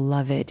my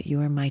beloved.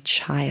 You are my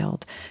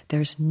child.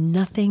 There's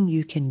nothing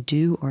you can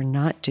do or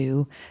not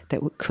do that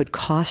could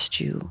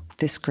cost you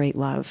this great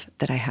love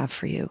that I have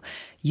for you.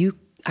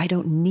 I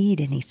don't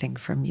need anything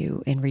from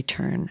you in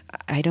return.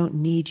 I don't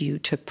need you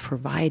to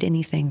provide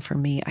anything for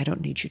me. I don't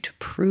need you to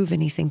prove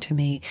anything to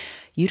me.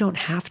 You don't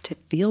have to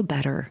feel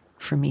better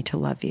for me to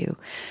love you.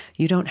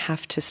 You don't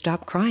have to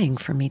stop crying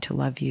for me to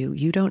love you.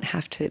 You don't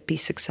have to be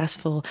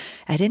successful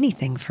at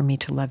anything for me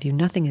to love you.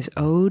 Nothing is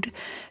owed,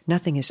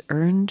 nothing is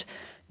earned,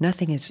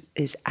 nothing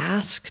is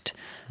asked.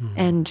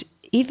 And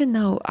even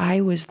though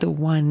I was the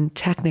one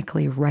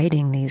technically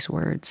writing these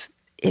words,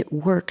 it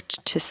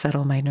worked to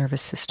settle my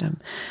nervous system.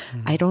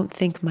 I don't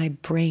think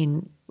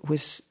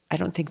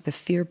the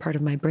fear part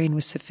of my brain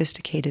was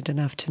sophisticated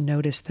enough to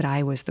notice that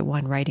I was the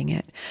one writing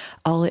it.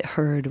 All it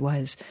heard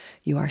was,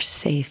 you are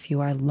safe, you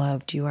are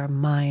loved, you are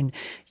mine,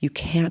 you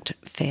can't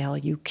fail,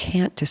 you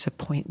can't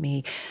disappoint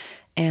me.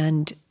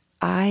 And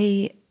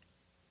I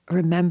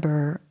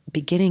remember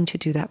beginning to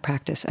do that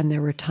practice. And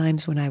there were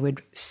times when I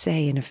would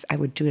say, and if I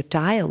would do a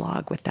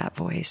dialogue with that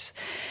voice,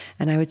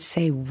 and I would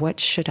say, what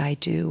should I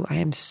do? I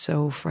am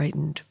so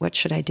frightened. What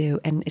should I do?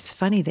 And it's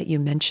funny that you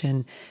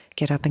mention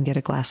get up and get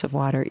a glass of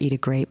water, eat a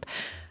grape.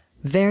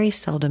 Very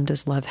seldom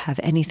does love have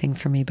anything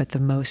for me but the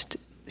most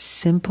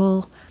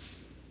simple,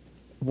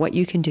 what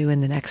you can do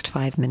in the next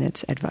 5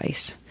 minutes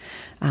advice.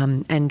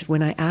 And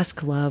when I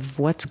ask love,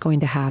 what's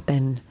going to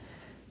happen?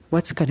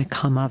 What's going to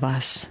come of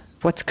us?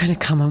 What's going to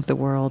come of the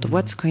world?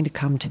 What's going to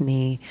come to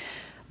me?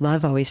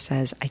 Love always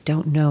says, I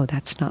don't know.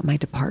 That's not my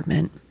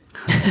department.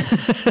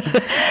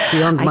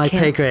 Beyond my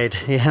pay grade,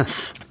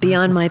 yes.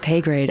 Beyond my pay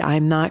grade. I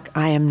am not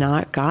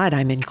God.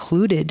 I'm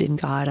included in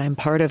God. I'm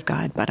part of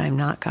God, but I'm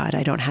not God.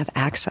 I don't have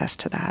access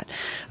to that.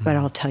 But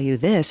I'll tell you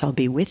this, I'll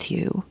be with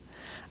you.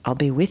 I'll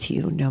be with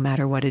you no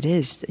matter what it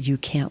is. You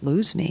can't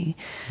lose me.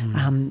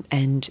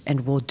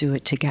 And we'll do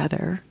it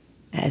together,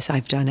 as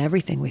I've done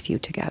everything with you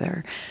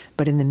together.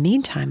 But in the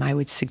meantime, I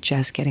would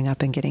suggest getting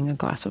up and getting a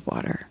glass of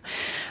water.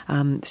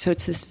 So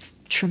it's this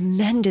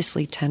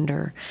tremendously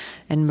tender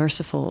and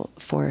merciful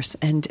force.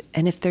 And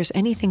if there's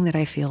anything that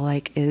I feel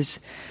like is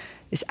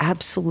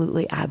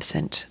absolutely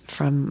absent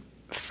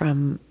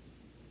from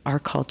our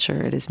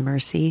culture, it is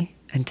mercy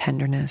and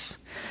tenderness.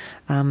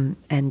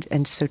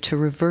 And so to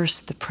reverse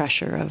the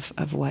pressure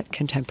of what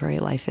contemporary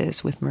life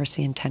is with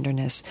mercy and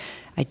tenderness,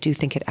 I do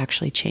think it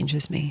actually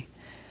changes me.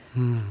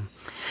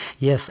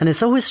 Yes, and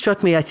it's always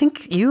struck me, I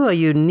think you are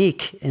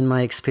unique in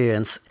my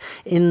experience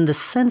in the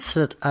sense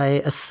that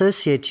I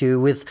associate you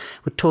with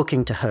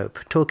talking to hope,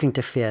 talking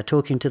to fear,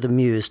 talking to the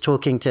muse,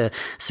 talking to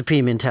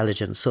supreme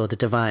intelligence or the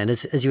divine.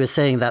 As you were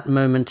saying, that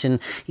moment in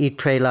Eat,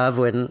 Pray, Love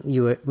when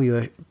you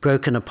were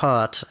broken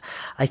apart,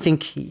 I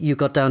think you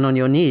got down on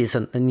your knees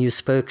and you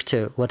spoke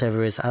to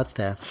whatever is out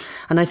there.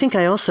 And I think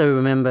I also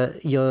remember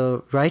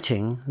your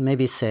writing,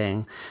 maybe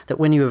saying that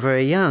when you were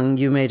very young,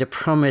 you made a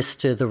promise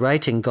to the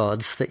writing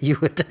gods that you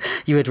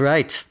would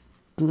write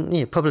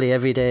probably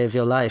every day of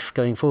your life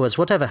going forwards,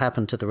 whatever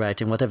happened to the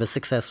writing, whatever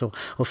success or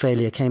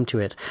failure came to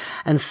it.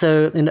 And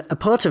so a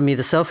part of me,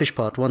 the selfish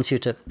part, wants you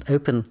to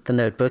open the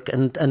notebook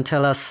and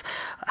tell us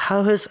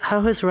how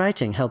has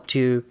writing helped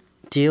you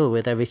deal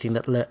with everything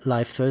that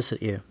life throws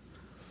at you?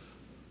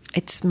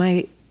 It's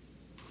my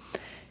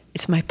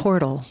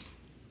portal.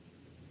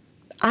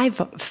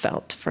 I've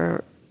felt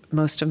for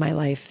most of my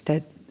life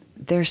that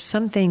there's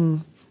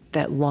something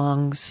that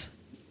longs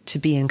to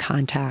be in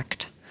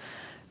contact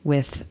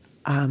with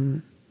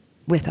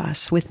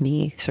us, with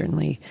me,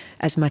 certainly,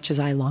 as much as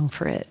I long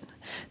for it.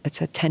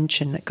 It's a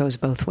tension that goes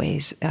both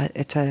ways. I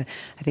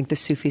think the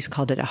Sufis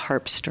called it a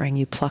harp string.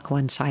 You pluck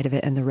one side of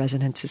it and the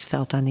resonance is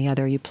felt on the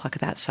other. You pluck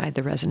that side,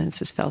 the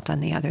resonance is felt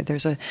on the other.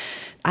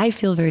 I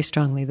feel very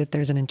strongly that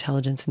there's an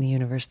intelligence in the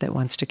universe that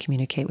wants to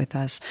communicate with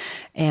us.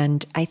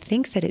 And I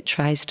think that it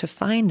tries to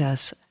find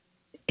us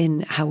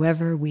in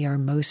however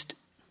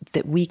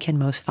that we can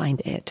most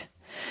find it.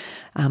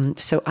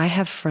 So I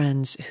have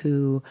friends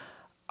who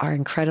are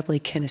incredibly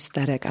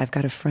kinesthetic. I've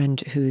got a friend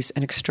who's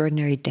an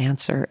extraordinary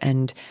dancer,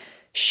 and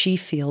she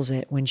feels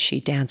it when she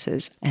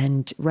dances.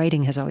 And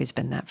writing has always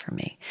been that for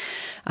me.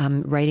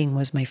 Writing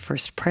was my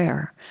first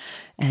prayer,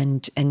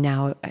 and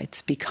now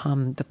it's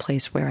become the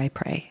place where I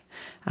pray.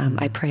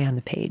 I pray on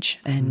the page,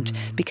 and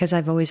because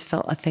I've always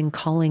felt a thing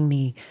calling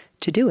me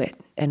to do it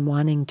and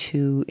wanting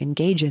to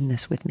engage in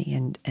this with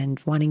me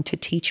and wanting to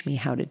teach me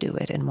how to do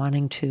it and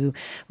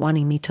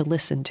wanting me to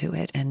listen to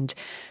it and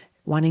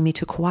wanting me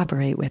to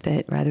cooperate with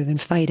it rather than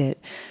fight it.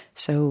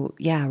 So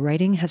yeah,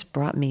 writing has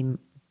brought me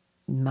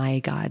my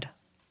God.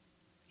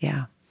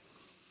 Yeah.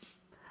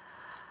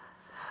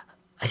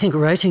 I think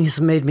writing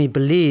has made me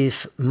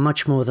believe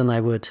much more than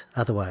I would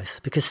otherwise,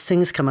 because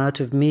things come out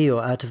of me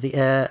or out of the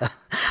air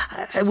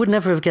I would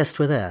never have guessed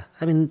were there.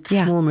 I mean,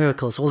 small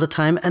miracles all the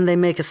time, and they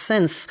make a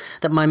sense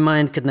that my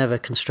mind could never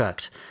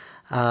construct.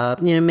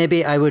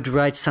 Maybe I would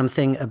write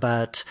something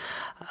about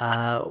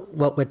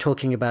what we're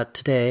talking about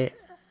today,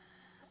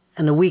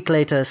 and a week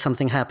later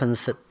something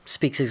happens that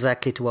speaks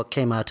exactly to what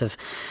came out of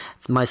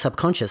my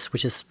subconscious,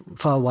 which is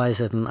far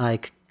wiser than I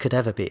could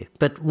ever be.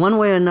 But one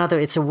way or another,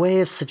 it's a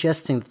way of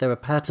suggesting that there are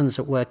patterns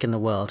at work in the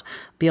world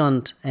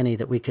beyond any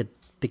that we could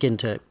begin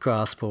to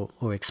grasp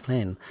or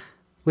explain,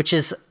 which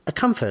is a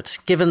comfort,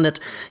 given that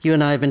you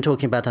and I have been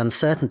talking about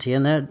uncertainty,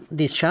 and there are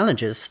these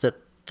challenges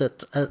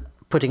that are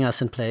putting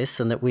us in place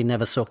and that we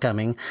never saw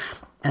coming,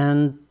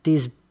 and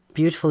these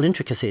beautiful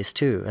intricacies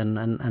too, and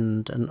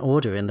an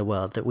order in the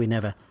world that we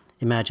never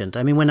imagined.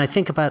 I mean, when I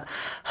think about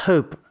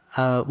hope,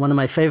 one of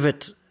my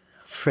favorite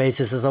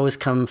phrases has always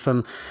come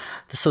from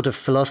the sort of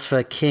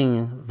philosopher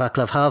king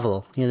Václav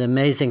Havel. You know, the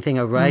amazing thing,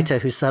 a writer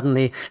who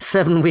suddenly,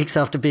 7 weeks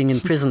after being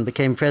in prison,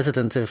 became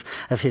president of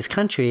his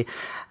country.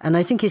 And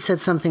I think he said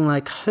something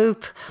like,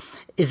 hope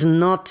is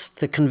not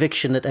the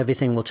conviction that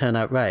everything will turn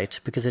out right,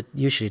 because it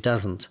usually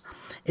doesn't.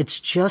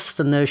 It's just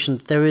the notion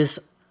that there is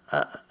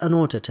an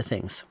order to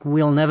things.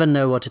 We'll never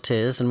know what it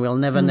is, and we'll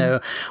never know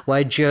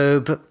why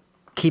Job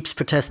keeps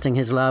protesting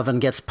his love and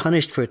gets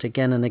punished for it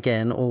again and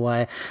again, or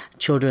why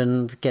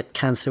children get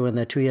cancer when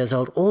they're 2 years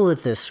old. All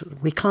of this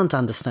we can't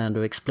understand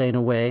or explain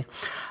away.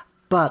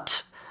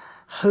 But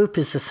hope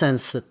is the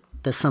sense that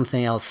there's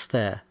something else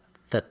there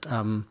that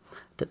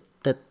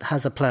that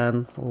has a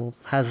plan or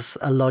has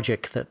a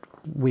logic that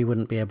we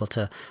wouldn't be able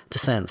to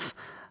sense.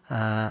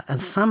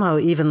 And somehow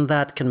even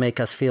that can make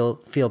us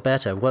feel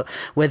better,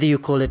 whether you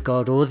call it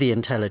God or the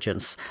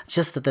intelligence,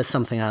 just that there's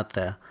something out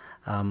there.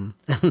 And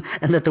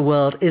that the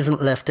world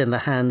isn't left in the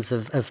hands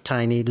of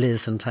tiny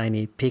Liz and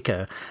tiny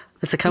Pico.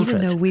 It's a comfort.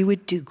 Even though we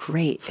would do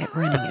great at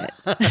running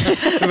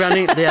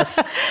it. Yes.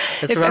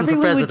 It's if run for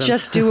everyone president. would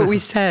just do what we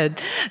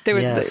said,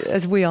 Yes.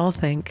 as we all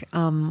think.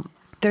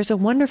 There's a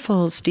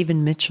wonderful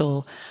Stephen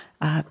Mitchell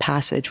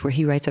passage where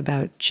he writes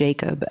about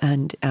Jacob,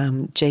 and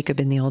Jacob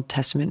in the Old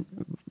Testament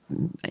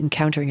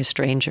encountering a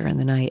stranger in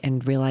the night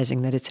and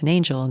realizing that it's an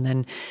angel, and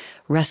then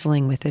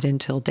wrestling with it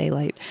until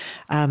daylight.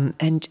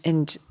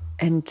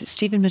 And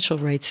Stephen Mitchell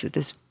writes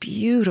this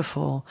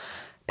beautiful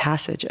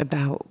passage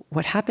about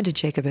what happened to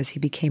Jacob as he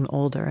became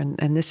older.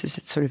 And this is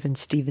sort of in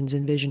Stephen's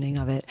envisioning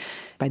of it.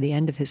 By the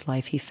end of his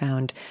life, he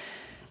found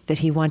that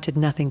he wanted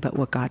nothing but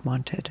what God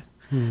wanted.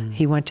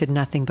 He wanted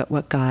nothing but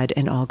what God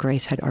in all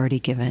grace had already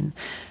given.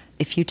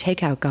 If you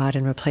take out God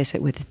and replace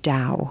it with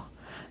Tao,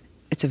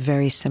 it's a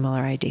very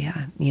similar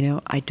idea. You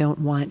know, I don't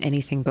want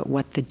anything but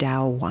what the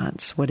Tao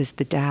wants. What is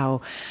the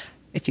Tao?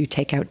 If you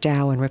take out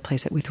Tao and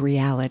replace it with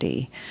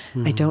reality,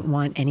 I don't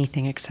want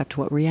anything except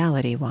what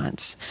reality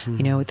wants.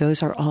 You know,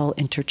 those are all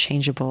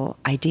interchangeable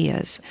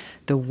ideas.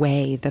 The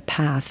way, the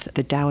path,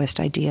 the Taoist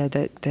idea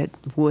that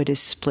wood is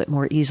split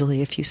more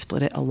easily if you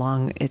split it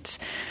along its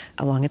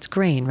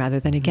grain rather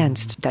than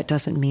against. That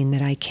doesn't mean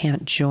that I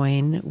can't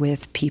join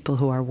with people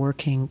who are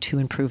working to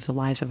improve the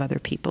lives of other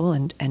people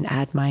and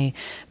add my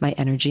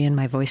energy and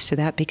my voice to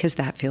that, because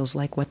that feels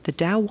like what the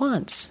Tao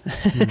wants.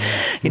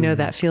 You know,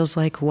 that feels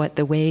like what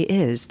the way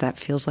is. That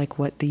feels like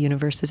what the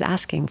universe is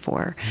asking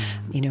for.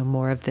 You know,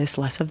 more of this,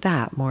 less of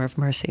that, more of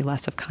mercy,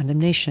 less of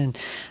condemnation,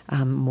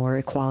 more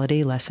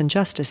equality, less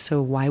injustice.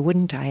 So why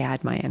wouldn't I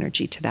add my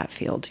energy to that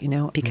field, you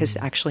know? Because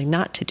actually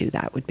not to do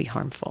that would be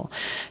harmful.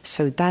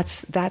 So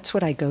that's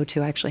what I go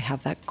to. I actually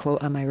have that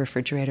quote on my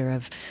refrigerator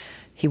of,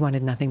 he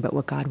wanted nothing but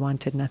what God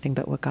wanted, nothing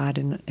but what God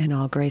in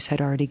all grace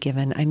had already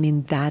given. I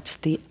mean, that's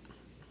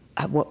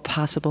what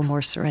possible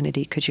more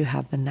serenity could you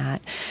have than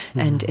that?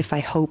 And if I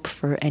hope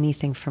for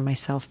anything for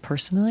myself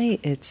personally,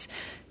 it's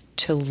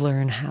to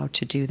learn how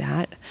to do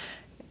that.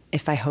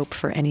 If I hope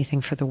for anything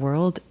for the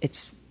world,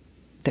 it's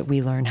that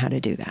we learn how to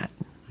do that.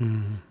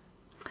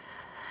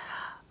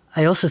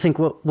 I also think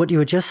what you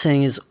were just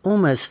saying is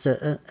almost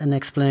an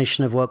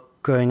explanation of what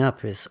growing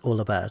up is all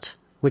about,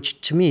 which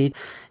to me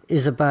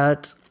is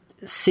about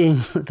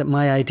seeing that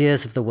my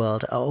ideas of the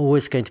world are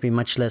always going to be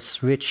much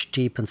less rich,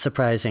 deep, and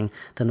surprising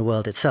than the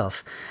world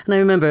itself. And I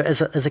remember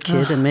as a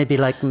kid, and maybe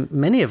like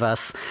many of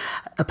us,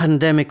 a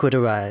pandemic would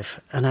arrive,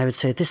 and I would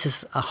say, this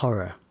is a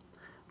horror,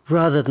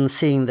 rather than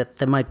seeing that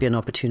there might be an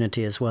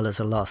opportunity as well as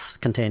a loss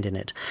contained in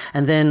it.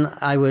 And then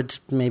I would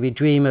maybe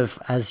dream of,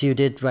 as you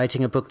did,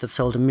 writing a book that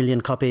sold 1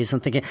 million copies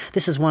and thinking,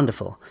 this is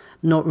wonderful,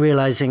 not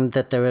realizing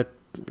that there are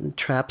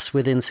traps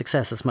within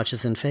success as much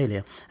as in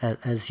failure,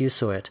 as you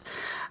saw it.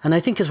 And I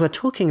think as we're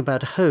talking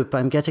about hope,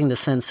 I'm getting the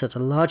sense that a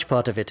large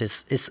part of it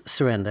is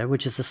surrender,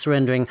 which is the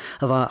surrendering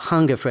of our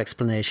hunger for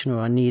explanation or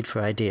our need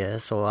for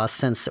ideas or our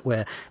sense that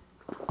we're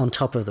on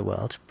top of the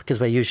world, because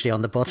we're usually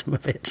on the bottom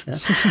of it.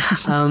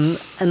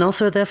 And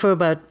also, therefore,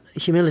 about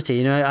humility.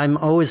 You know, I'm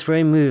always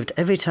very moved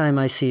every time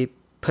I see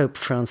Pope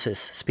Francis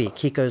speak.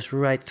 He goes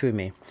right through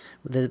me.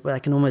 I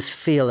can almost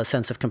feel a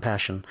sense of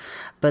compassion.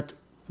 But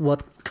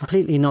what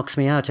completely knocks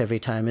me out every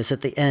time is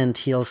at the end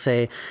he'll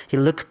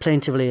look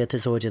plaintively at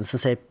his audience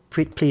and say,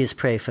 please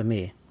pray for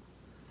me.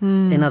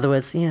 In other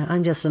words,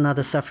 I'm just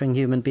another suffering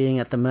human being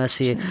at the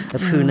mercy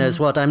of who knows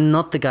what. I'm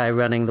not the guy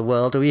running the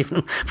world or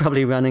even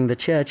probably running the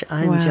church.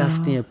 I'm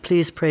just,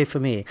 please pray for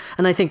me.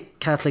 And I think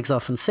Catholics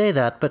often say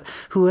that, but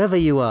whoever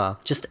you are,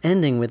 just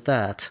ending with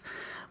that,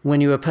 when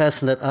you're a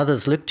person that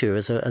others look to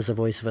as a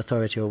voice of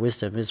authority or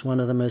wisdom, is one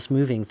of the most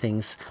moving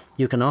things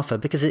you can offer,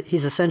 because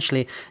he's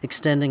essentially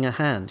extending a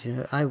hand.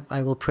 You know,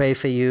 I will pray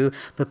for you,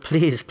 but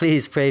please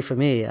pray for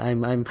me.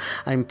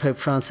 I'm Pope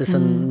Francis,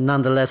 and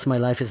nonetheless my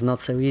life is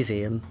not so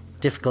easy and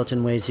difficult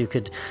in ways you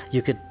could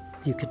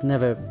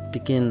never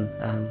begin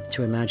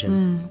to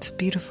imagine. It's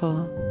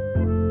beautiful.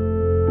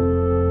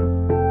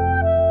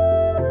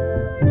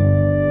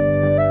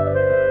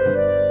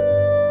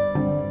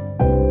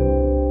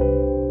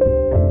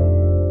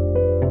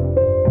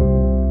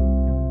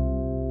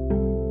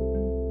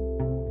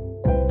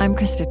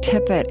 Krista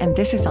Tippett, and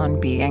this is On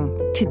Being.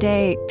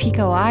 Today,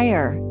 Pico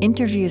Iyer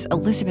interviews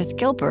Elizabeth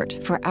Gilbert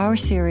for our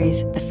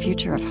series, The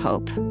Future of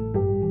Hope.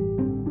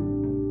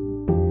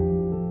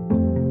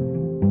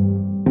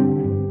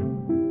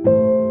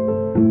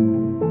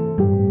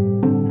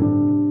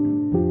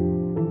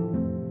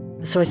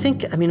 So I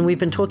think, we've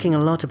been talking a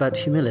lot about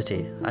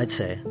humility, I'd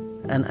say,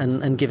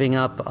 and giving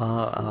up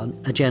our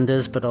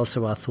agendas, but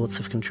also our thoughts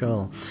of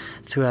control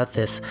throughout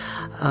this.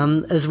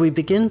 As we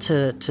begin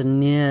to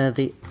near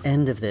the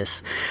end of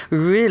this,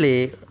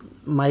 really,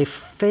 my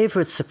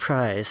favorite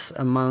surprise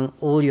among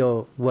all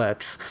your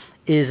works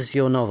is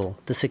your novel,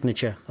 The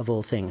Signature of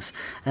All Things.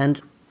 And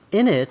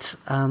in it,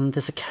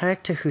 there's a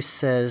character who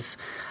says,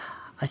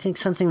 I think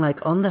something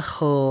like, on the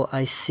whole,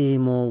 I see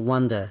more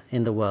wonder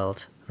in the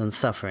world than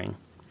suffering.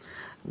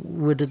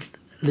 Would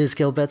Liz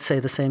Gilbert say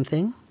the same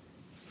thing?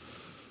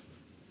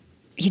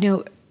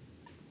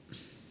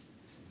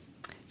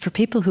 For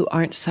people who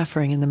aren't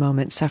suffering in the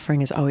moment,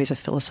 suffering is always a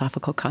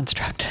philosophical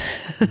construct.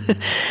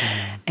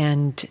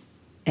 And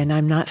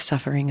I'm not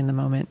suffering in the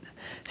moment.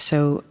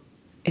 So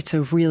it's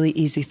a really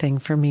easy thing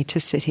for me to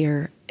sit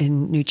here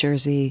in New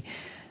Jersey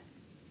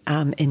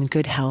in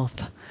good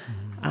health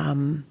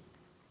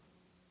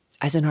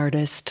as an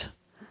artist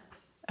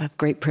of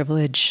great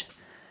privilege,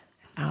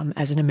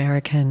 as an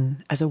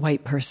American, as a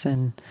white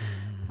person,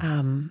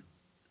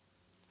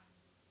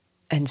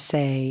 and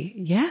say,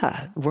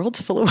 yeah, the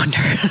world's full of wonder.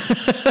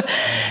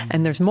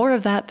 And there's more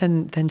of that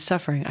than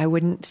suffering. I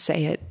wouldn't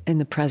say it in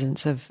the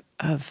presence of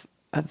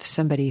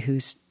somebody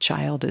whose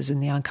child is in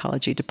the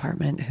oncology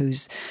department,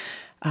 whose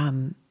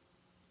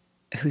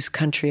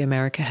country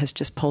America has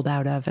just pulled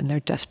out of, and they're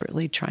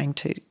desperately trying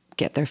to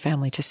get their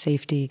family to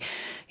safety.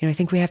 I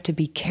think we have to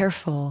be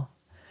careful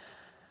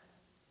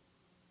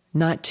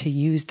not to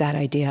use that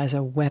idea as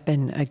a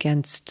weapon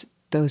against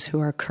those who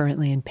are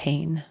currently in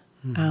pain.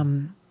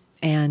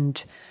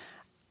 And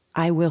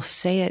I will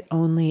say it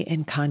only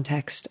in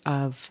context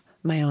of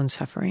my own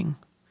suffering.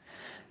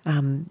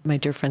 My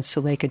dear friend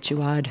Suleika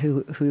Jawad,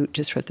 who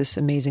just wrote this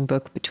amazing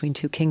book, Between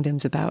Two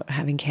Kingdoms, about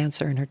having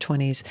cancer in her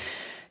 20s,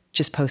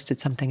 just posted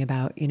something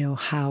about,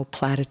 how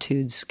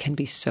platitudes can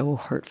be so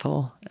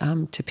hurtful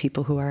to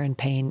people who are in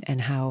pain,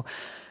 and how,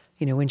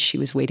 when she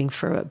was waiting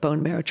for a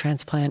bone marrow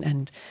transplant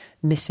and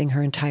missing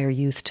her entire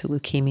youth to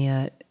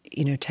leukemia,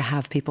 to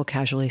have people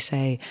casually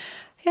say,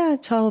 yeah,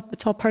 it's all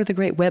part of the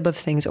great web of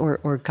things,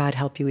 or God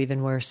help you,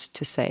 even worse,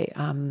 to say,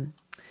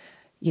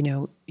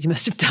 you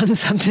must have done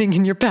something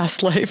in your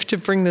past life to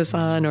bring this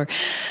on,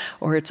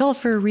 or it's all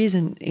for a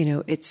reason.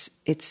 It's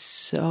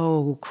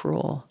so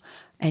cruel.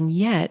 And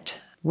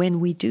yet, when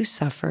we do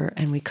suffer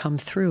and we come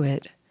through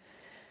it,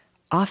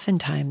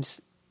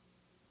 oftentimes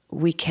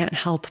we can't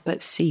help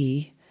but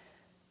see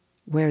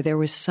where there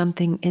was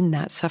something in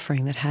that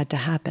suffering that had to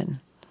happen.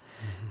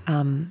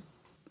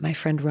 My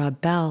friend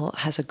Rob Bell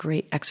has a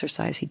great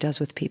exercise he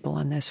does with people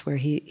on this, where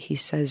he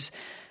says,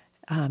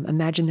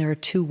 imagine there are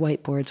two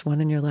whiteboards,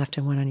 one on your left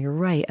and one on your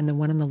right, and the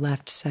one on the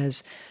left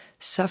says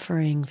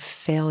suffering,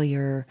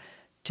 failure,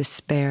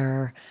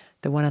 despair.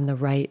 The one on the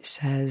right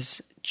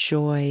says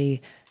joy,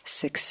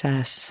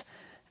 success,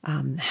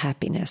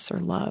 happiness, or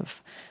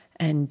love.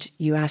 And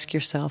you ask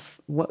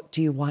yourself, what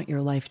do you want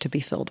your life to be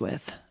filled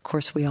with? Of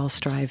course, we all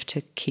strive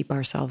to keep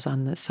ourselves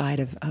on the side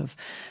of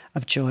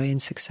joy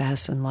and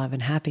success and love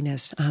and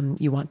happiness.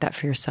 You want that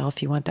for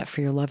yourself. You want that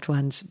for your loved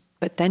ones.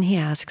 But then he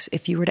asks,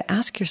 if you were to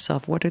ask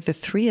yourself, what are the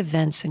three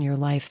events in your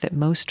life that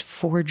most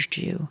forged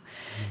you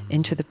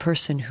into the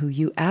person who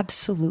you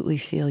absolutely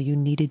feel you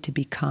needed to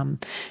become,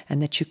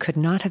 and that you could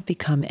not have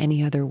become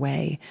any other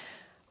way?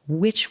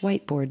 Which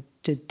whiteboard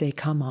did they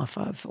come off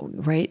of,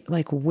 right?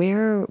 Like,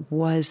 where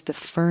was the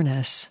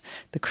furnace,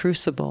 the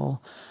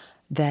crucible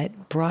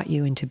that brought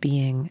you into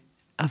being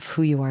of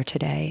who you are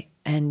today?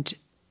 And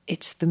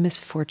it's the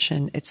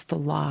misfortune, it's the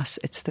loss,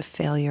 it's the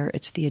failure,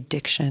 it's the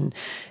addiction,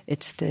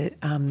 it's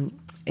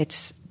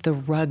the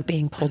rug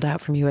being pulled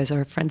out from you. As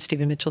our friend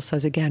Stephen Mitchell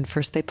says again,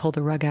 first they pull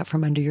the rug out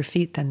from under your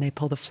feet, then they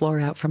pull the floor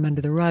out from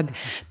under the rug,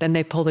 then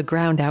they pull the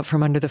ground out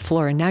from under the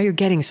floor, and now you're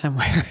getting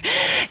somewhere,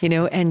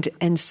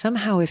 and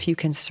somehow if you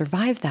can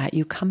survive that,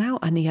 you come out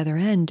on the other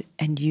end,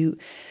 and you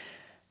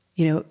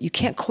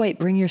can't quite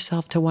bring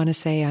yourself to want to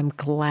say, I'm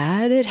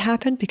glad it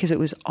happened because it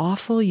was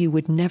awful. You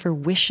would never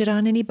wish it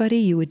on anybody.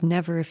 You would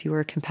never, if you were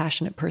a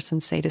compassionate person,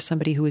 say to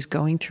somebody who is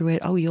going through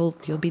it, oh, you'll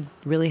be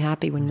really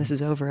happy when this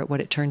is over at what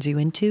it turns you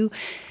into.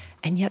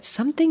 And yet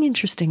something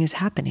interesting is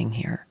happening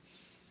here.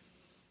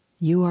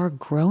 You are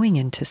growing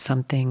into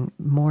something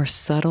more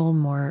subtle,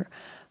 more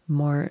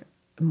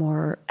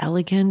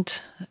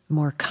elegant,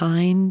 more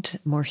kind,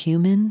 more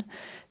human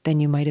than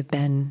you might have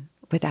been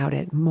without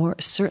it,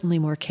 certainly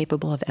more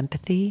capable of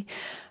empathy.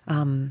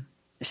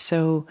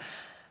 So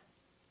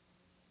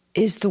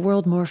is the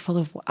world more full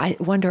of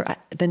wonder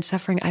than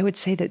suffering? I would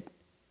say that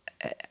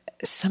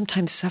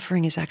sometimes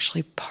suffering is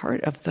actually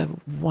part of the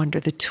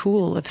wonder, the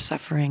tool of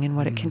suffering and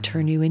what it can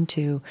turn you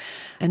into.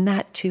 And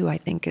that too, I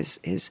think,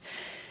 is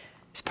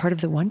part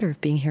of the wonder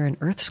of being here in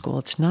Earth School.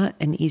 It's not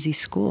an easy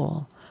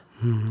school.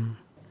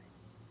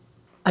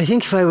 I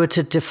think if I were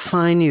to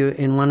define you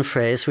in one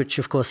phrase, which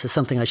of course is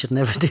something I should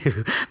never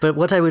do, but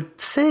what I would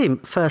say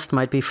first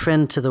might be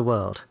friend to the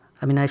world.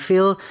 I mean, I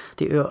feel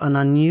that you're an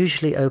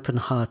unusually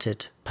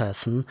open-hearted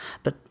person,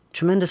 but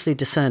tremendously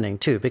discerning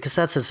too, because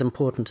that's as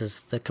important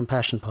as the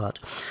compassion part.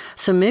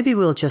 So maybe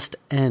we'll just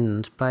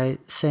end by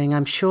saying,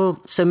 I'm sure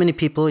so many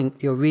people,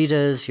 your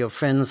readers, your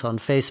friends on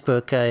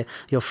Facebook,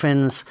 your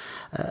friends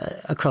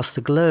across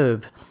the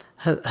globe,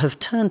 have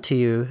turned to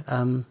you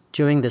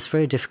during this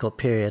very difficult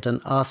period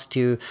and asked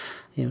you,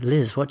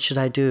 Liz, what should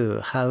I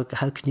do? How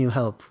can you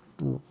help?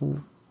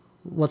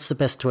 What's the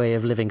best way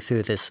of living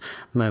through this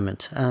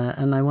moment?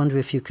 And I wonder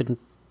if you could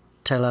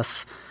tell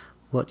us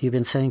what you've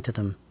been saying to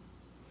them.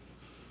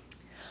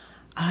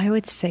 I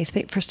would say,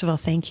 first of all,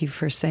 thank you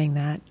for saying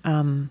that.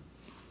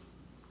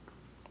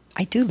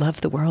 I do love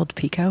the world,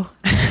 Pico.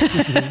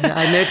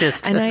 I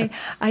noticed. And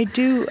I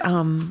do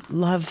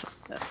love...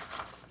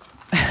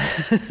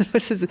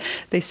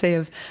 they say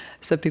of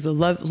some people,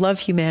 love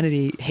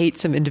humanity, hate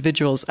some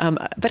individuals.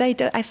 But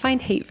I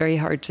find hate very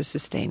hard to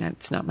sustain.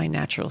 It's not my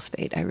natural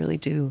state. I really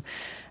do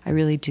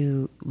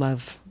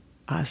love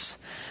us.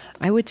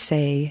 I would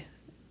say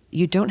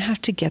you don't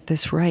have to get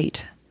this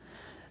right.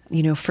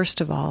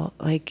 First of all,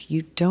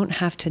 you don't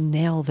have to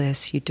nail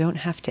this. You don't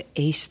have to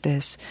ace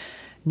this.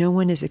 No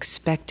one is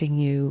expecting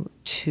you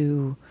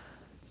to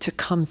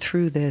come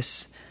through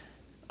this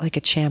like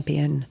a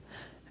champion.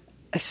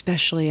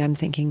 Especially I'm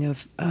thinking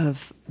of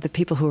the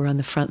people who are on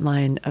the front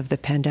line of the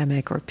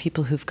pandemic, or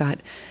people who've got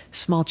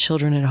small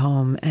children at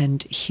home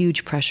and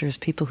huge pressures,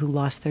 people who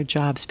lost their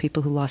jobs,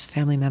 people who lost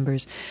family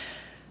members.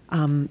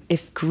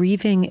 If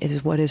grieving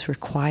is what is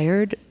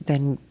required,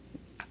 then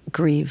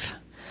grieve.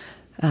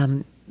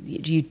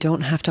 You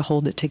don't have to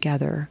hold it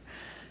together.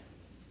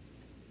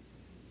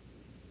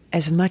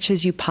 As much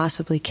as you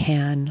possibly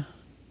can,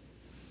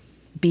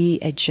 be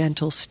a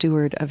gentle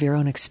steward of your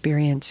own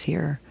experience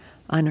here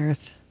on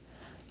Earth.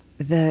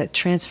 The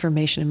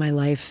transformation in my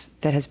life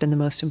that has been the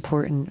most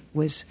important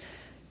was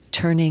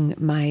turning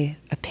my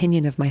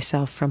opinion of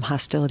myself from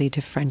hostility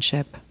to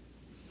friendship,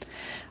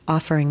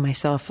 offering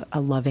myself a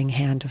loving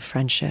hand of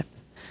friendship,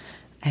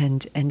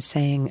 and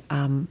saying,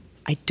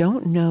 I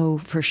don't know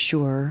for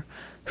sure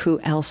who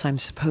else I'm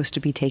supposed to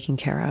be taking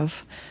care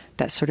of.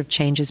 That sort of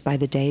changes by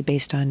the day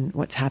based on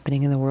what's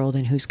happening in the world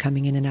and who's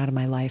coming in and out of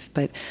my life.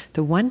 But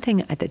the one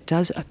thing that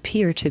does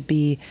appear to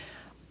be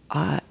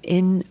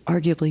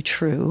inarguably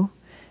true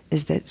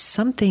is that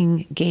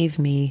something gave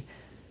me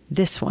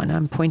this one.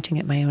 I'm pointing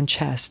at my own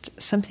chest.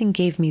 Something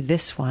gave me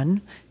this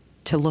one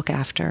to look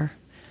after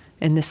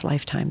in this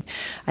lifetime.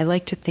 I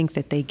like to think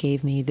that they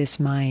gave me this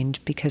mind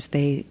because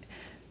they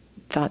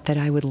thought that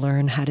I would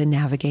learn how to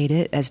navigate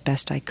it as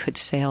best I could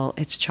sail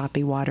its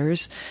choppy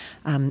waters.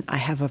 I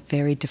have a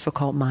very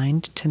difficult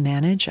mind to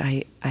manage.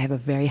 I have a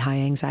very high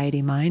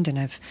anxiety mind, and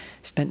I've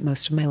spent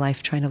most of my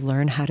life trying to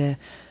learn how to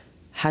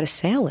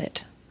sail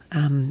it.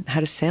 How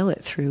to sail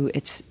it through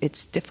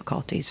its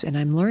difficulties. And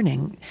I'm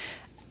learning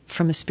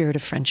from a spirit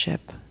of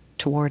friendship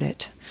toward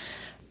it.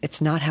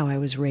 It's not how I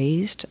was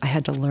raised. I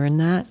had to learn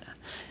that.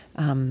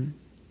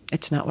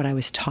 It's not what I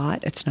was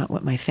taught. It's not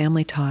what my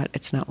family taught.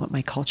 It's not what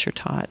my culture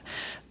taught.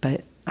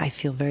 But I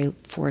feel very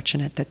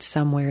fortunate that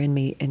somewhere in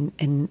me,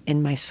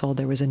 in my soul,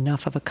 there was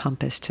enough of a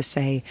compass to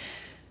say,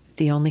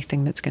 the only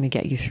thing that's going to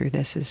get you through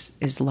this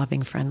is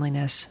loving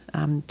friendliness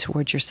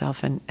towards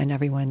yourself and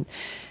everyone.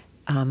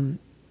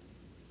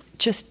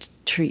 Just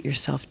treat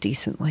yourself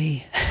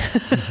decently.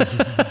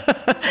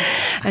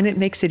 And it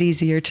makes it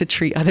easier to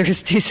treat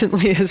others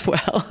decently as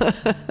well.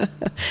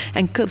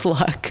 And good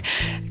luck.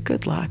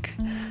 Good luck.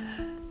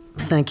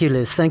 Thank you,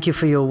 Liz. Thank you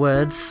for your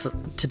words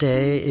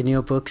today in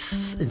your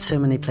books, in so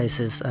many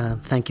places.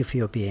 Thank you for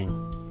your being.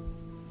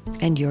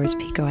 And yours,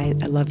 Pico. I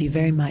love you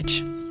very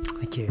much.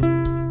 Thank you.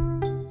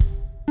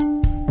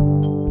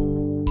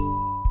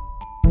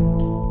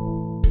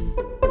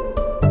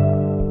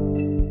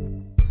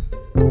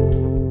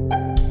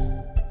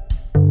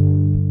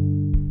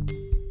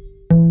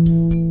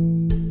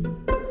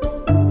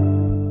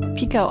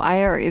 Pico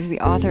Iyer is the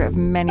author of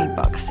many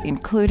books,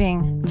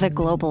 including The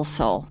Global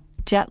Soul,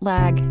 Jet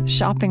Lag,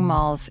 Shopping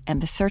Malls,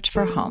 and The Search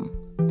for Home.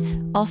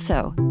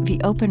 Also, The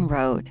Open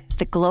Road,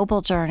 The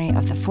Global Journey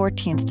of the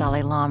 14th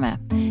Dalai Lama,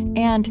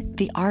 and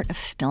The Art of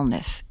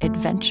Stillness,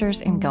 Adventures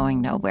in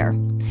Going Nowhere.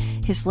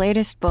 His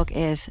latest book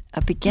is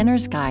A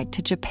Beginner's Guide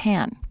to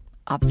Japan,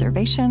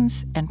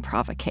 Observations and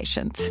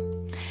Provocations.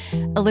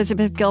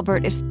 Elizabeth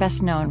Gilbert is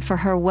best known for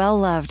her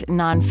well-loved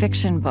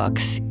nonfiction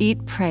books,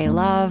 Eat, Pray,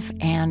 Love,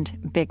 and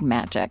Big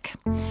Magic.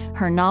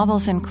 Her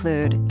novels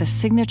include The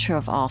Signature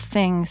of All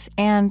Things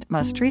and,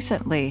 most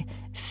recently,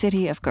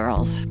 City of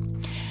Girls.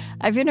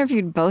 I've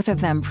interviewed both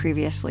of them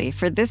previously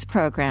for this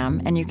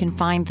program, and you can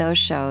find those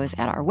shows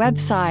at our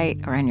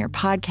website or in your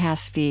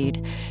podcast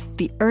feed.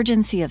 The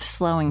Urgency of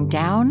Slowing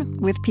Down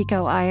with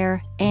Pico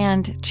Iyer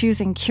and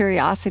Choosing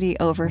Curiosity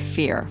Over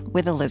Fear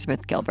with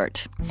Elizabeth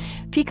Gilbert.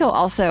 Pico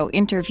also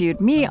interviewed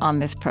me on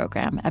this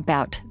program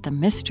about the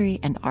mystery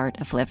and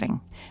art of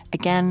living.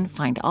 Again,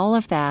 find all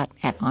of that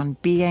at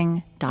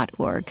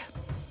onbeing.org.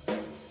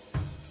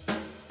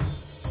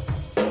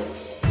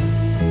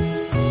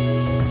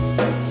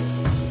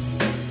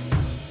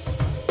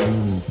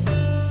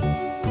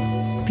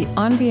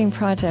 On Being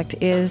Project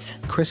is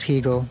Chris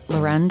Heagle,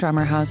 Loren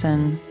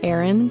Drummerhausen,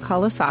 Aaron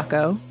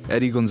Colasacco,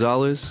 Eddie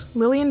Gonzalez,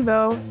 Lillian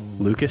Vo,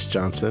 Lucas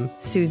Johnson,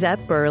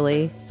 Suzette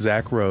Burley,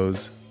 Zach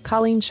Rose,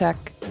 Colleen Scheck,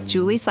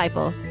 Julie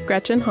Seipel,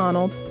 Gretchen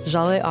Honnold,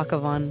 Jale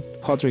Akavan,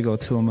 Rodrigo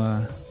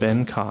Tuma,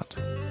 Ben Cott,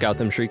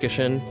 Gautam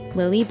Shrikishan,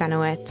 Lily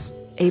Benowitz,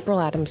 April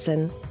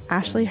Adamson,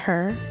 Ashley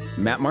Herr,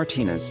 Matt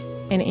Martinez,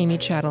 and Amy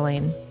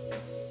Chatelaine.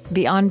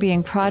 The On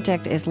Being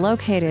Project is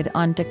located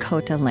on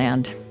Dakota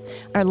land.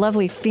 Our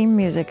lovely theme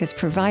music is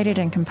provided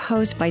and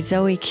composed by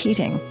Zoe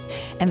Keating.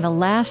 And the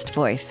last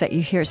voice that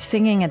you hear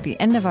singing at the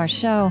end of our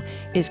show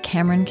is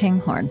Cameron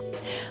Kinghorn.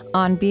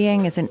 On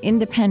Being is an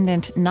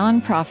independent,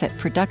 nonprofit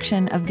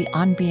production of the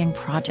On Being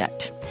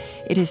Project.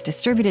 It is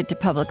distributed to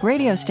public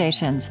radio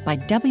stations by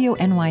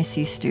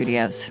WNYC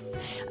Studios.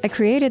 I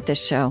created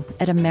this show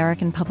at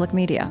American Public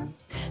Media.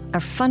 Our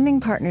funding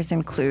partners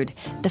include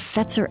the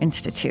Fetzer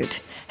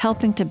Institute,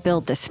 helping to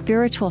build the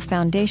spiritual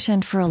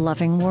foundation for a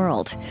loving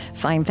world.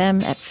 Find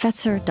them at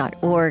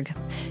fetzer.org.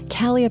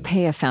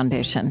 Calliopeia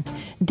Foundation,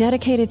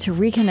 dedicated to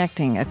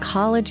reconnecting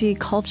ecology,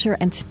 culture,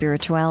 and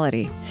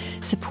spirituality,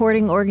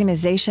 supporting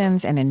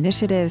organizations and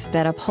initiatives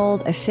that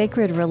uphold a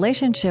sacred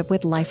relationship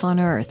with life on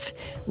Earth.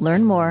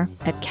 Learn more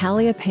at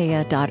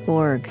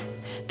calliopeia.org.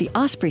 The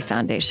Osprey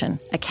Foundation,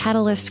 a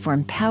catalyst for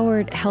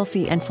empowered,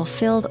 healthy, and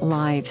fulfilled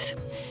lives.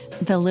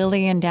 The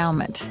Lilly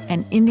Endowment,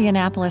 an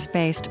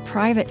Indianapolis-based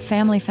private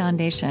family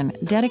foundation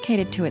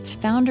dedicated to its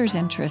founders'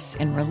 interests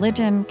in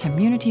religion,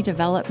 community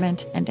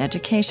development, and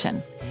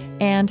education.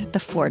 And the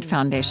Ford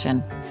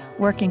Foundation,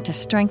 working to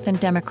strengthen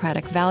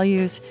democratic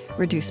values,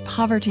 reduce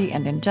poverty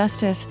and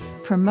injustice,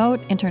 promote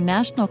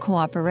international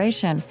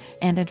cooperation,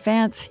 and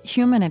advance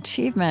human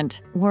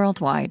achievement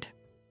worldwide.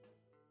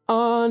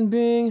 On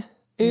Being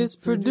is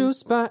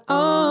produced by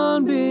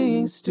On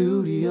Being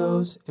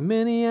Studios in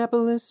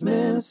Minneapolis,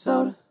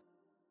 Minnesota.